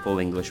equivalent of the full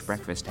English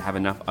breakfast to have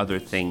enough other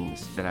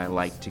things that I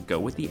like to go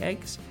with the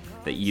eggs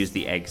that use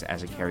the eggs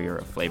as a carrier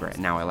of flavor. And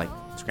now I like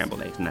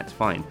scrambled eggs, and that's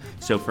fine.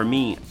 So for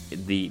me,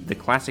 the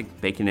classic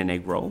bacon and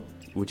egg roll,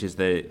 which is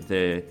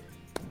the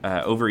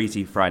over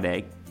easy fried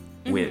egg.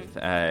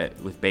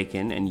 With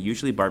bacon and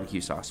usually barbecue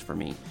sauce for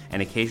me,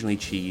 and occasionally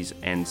cheese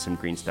and some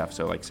green stuff,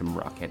 so like some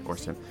rocket or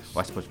some,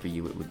 well, I suppose for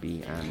you it would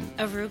be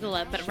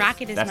arugula, but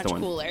rocket is much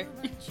cooler.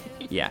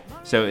 Yeah,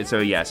 so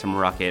yeah, some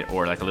rocket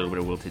or like a little bit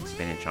of wilted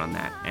spinach on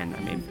that, and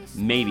I mean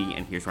maybe,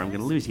 and here's where I'm going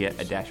to lose you,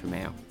 a dash of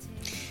mayo.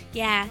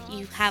 Yeah,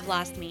 you have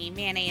lost me.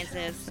 Mayonnaise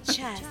is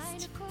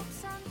just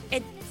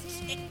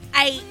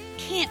I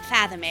can't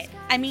fathom it.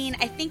 I mean,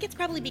 I think it's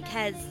probably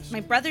because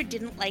my brother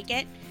didn't like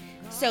it.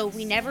 So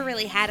we never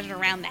really had it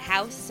around the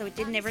house, so it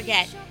didn't ever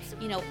get,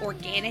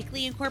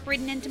 organically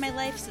incorporated into my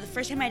life. So the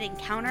first time I'd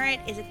encounter it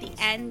is at the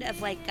end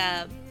of like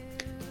a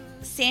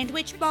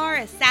sandwich bar,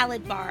 a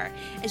salad bar.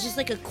 It's just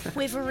like a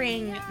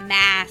quivering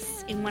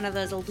mass in one of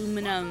those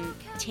aluminum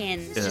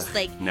tins. Ugh, just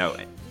like, no.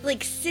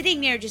 Like sitting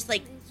there just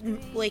like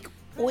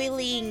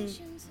oiling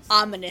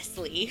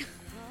ominously.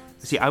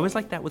 See, I was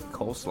like that with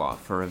coleslaw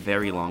for a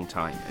very long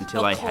time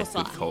until I had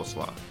good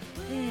coleslaw.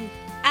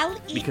 I'll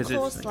eat Because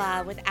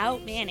coleslaw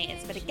without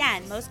mayonnaise, but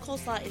again, most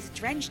coleslaw is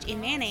drenched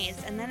in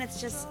mayonnaise, and then it's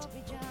just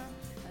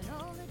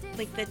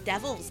like the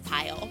devil's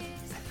pile.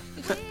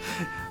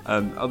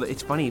 Although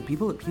it's funny,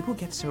 people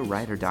get so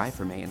ride or die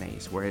for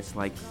mayonnaise, where it's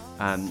like,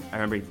 I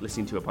remember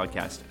listening to a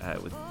podcast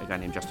with a guy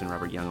named Justin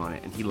Robert Young on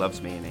it, and he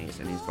loves mayonnaise,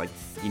 and he's like,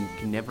 you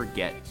can never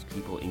get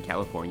people in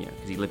California,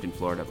 because he lived in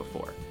Florida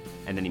before,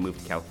 and then he moved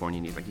to California,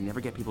 and he's like, you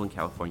never get people in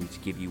California to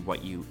give you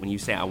when you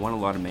say, I want a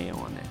lot of mayo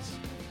on this,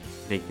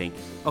 they think,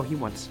 oh, he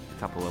wants a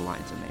couple of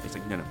lines of mayo. It's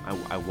like, no,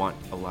 I want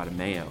a lot of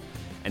mayo.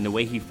 And the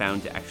way he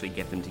found to actually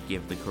get them to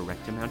give the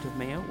correct amount of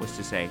mayo was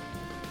to say,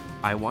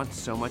 I want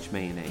so much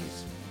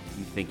mayonnaise,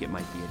 you think it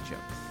might be a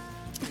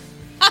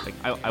joke. Like,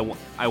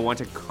 I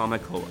want a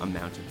comical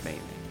amount of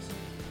mayonnaise.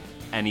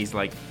 And he's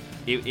like,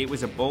 it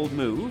was a bold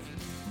move,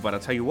 but I'll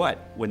tell you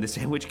what, when the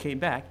sandwich came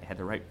back, it had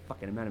the right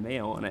fucking amount of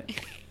mayo on it.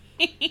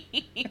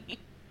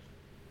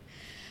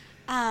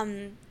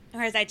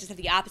 Whereas I just have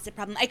the opposite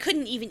problem. I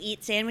couldn't even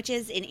eat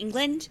sandwiches in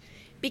England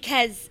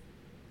because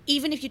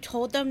even if you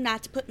told them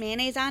not to put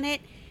mayonnaise on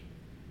it,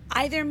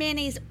 either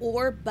mayonnaise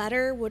or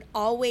butter would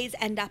always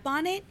end up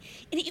on it.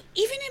 And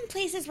even in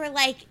places where,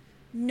 like,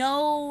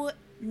 no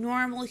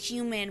normal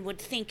human would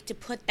think to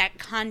put that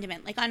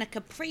condiment, like on a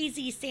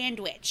caprese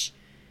sandwich.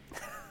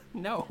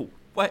 No.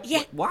 What?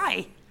 Yeah.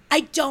 Why?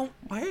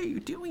 Why are you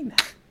doing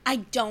that? I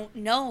don't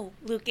know,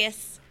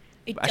 Lucas.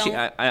 Actually,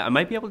 I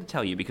might be able to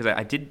tell you because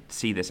I did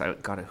see this.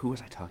 Who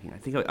was I talking? I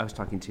think I was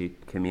talking to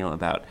Camille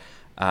about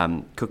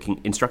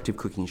instructive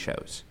cooking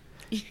shows.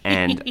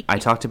 And I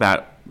talked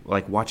about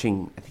like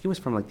watching, I think it was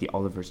from like the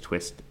Oliver's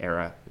Twist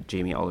era,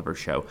 Jamie Oliver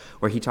show,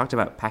 where he talked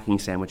about packing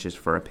sandwiches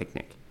for a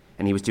picnic.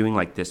 And he was doing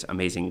like this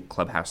amazing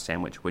clubhouse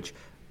sandwich, which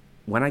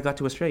when I got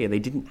to Australia, they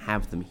didn't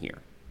have them here.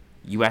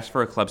 You asked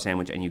for a club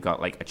sandwich and you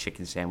got like a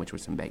chicken sandwich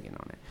with some bacon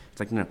on it. It's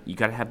like, no, you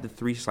got to have the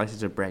 3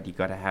 slices of bread. You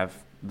got to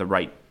have the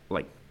right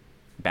like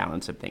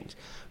balance of things.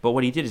 But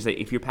what he did is that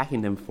if you're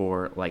packing them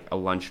for like a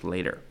lunch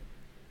later,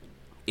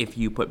 if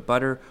you put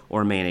butter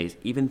or mayonnaise,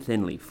 even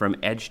thinly, from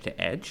edge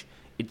to edge,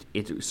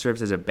 it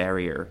serves as a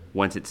barrier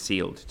once it's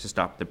sealed to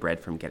stop the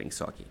bread from getting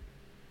soggy.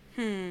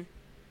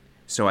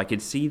 So I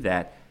could see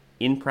that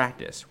in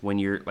practice when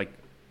you're like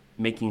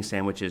making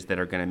sandwiches that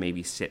are going to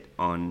maybe sit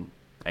on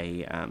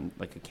a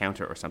like a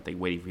counter or something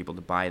waiting for people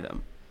to buy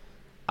them,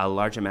 a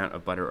large amount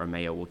of butter or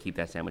mayo will keep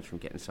that sandwich from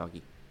getting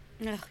soggy.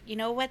 Ugh, you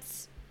know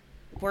what's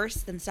worse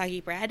than soggy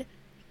bread?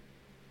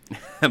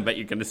 I bet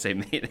you're going to say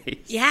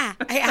mayonnaise. Yeah,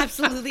 I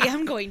absolutely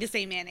am going to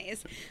say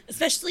mayonnaise.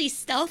 Especially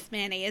stealth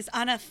mayonnaise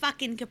on a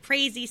fucking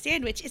caprese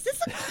sandwich. Is this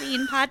a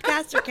clean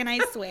podcast or can I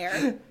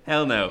swear?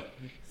 Hell no.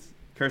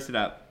 Curse it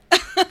up.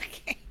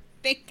 Okay,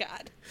 thank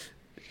God.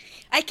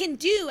 I can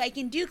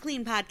do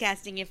clean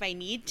podcasting if I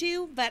need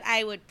to, but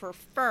I would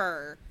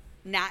prefer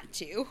not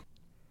to.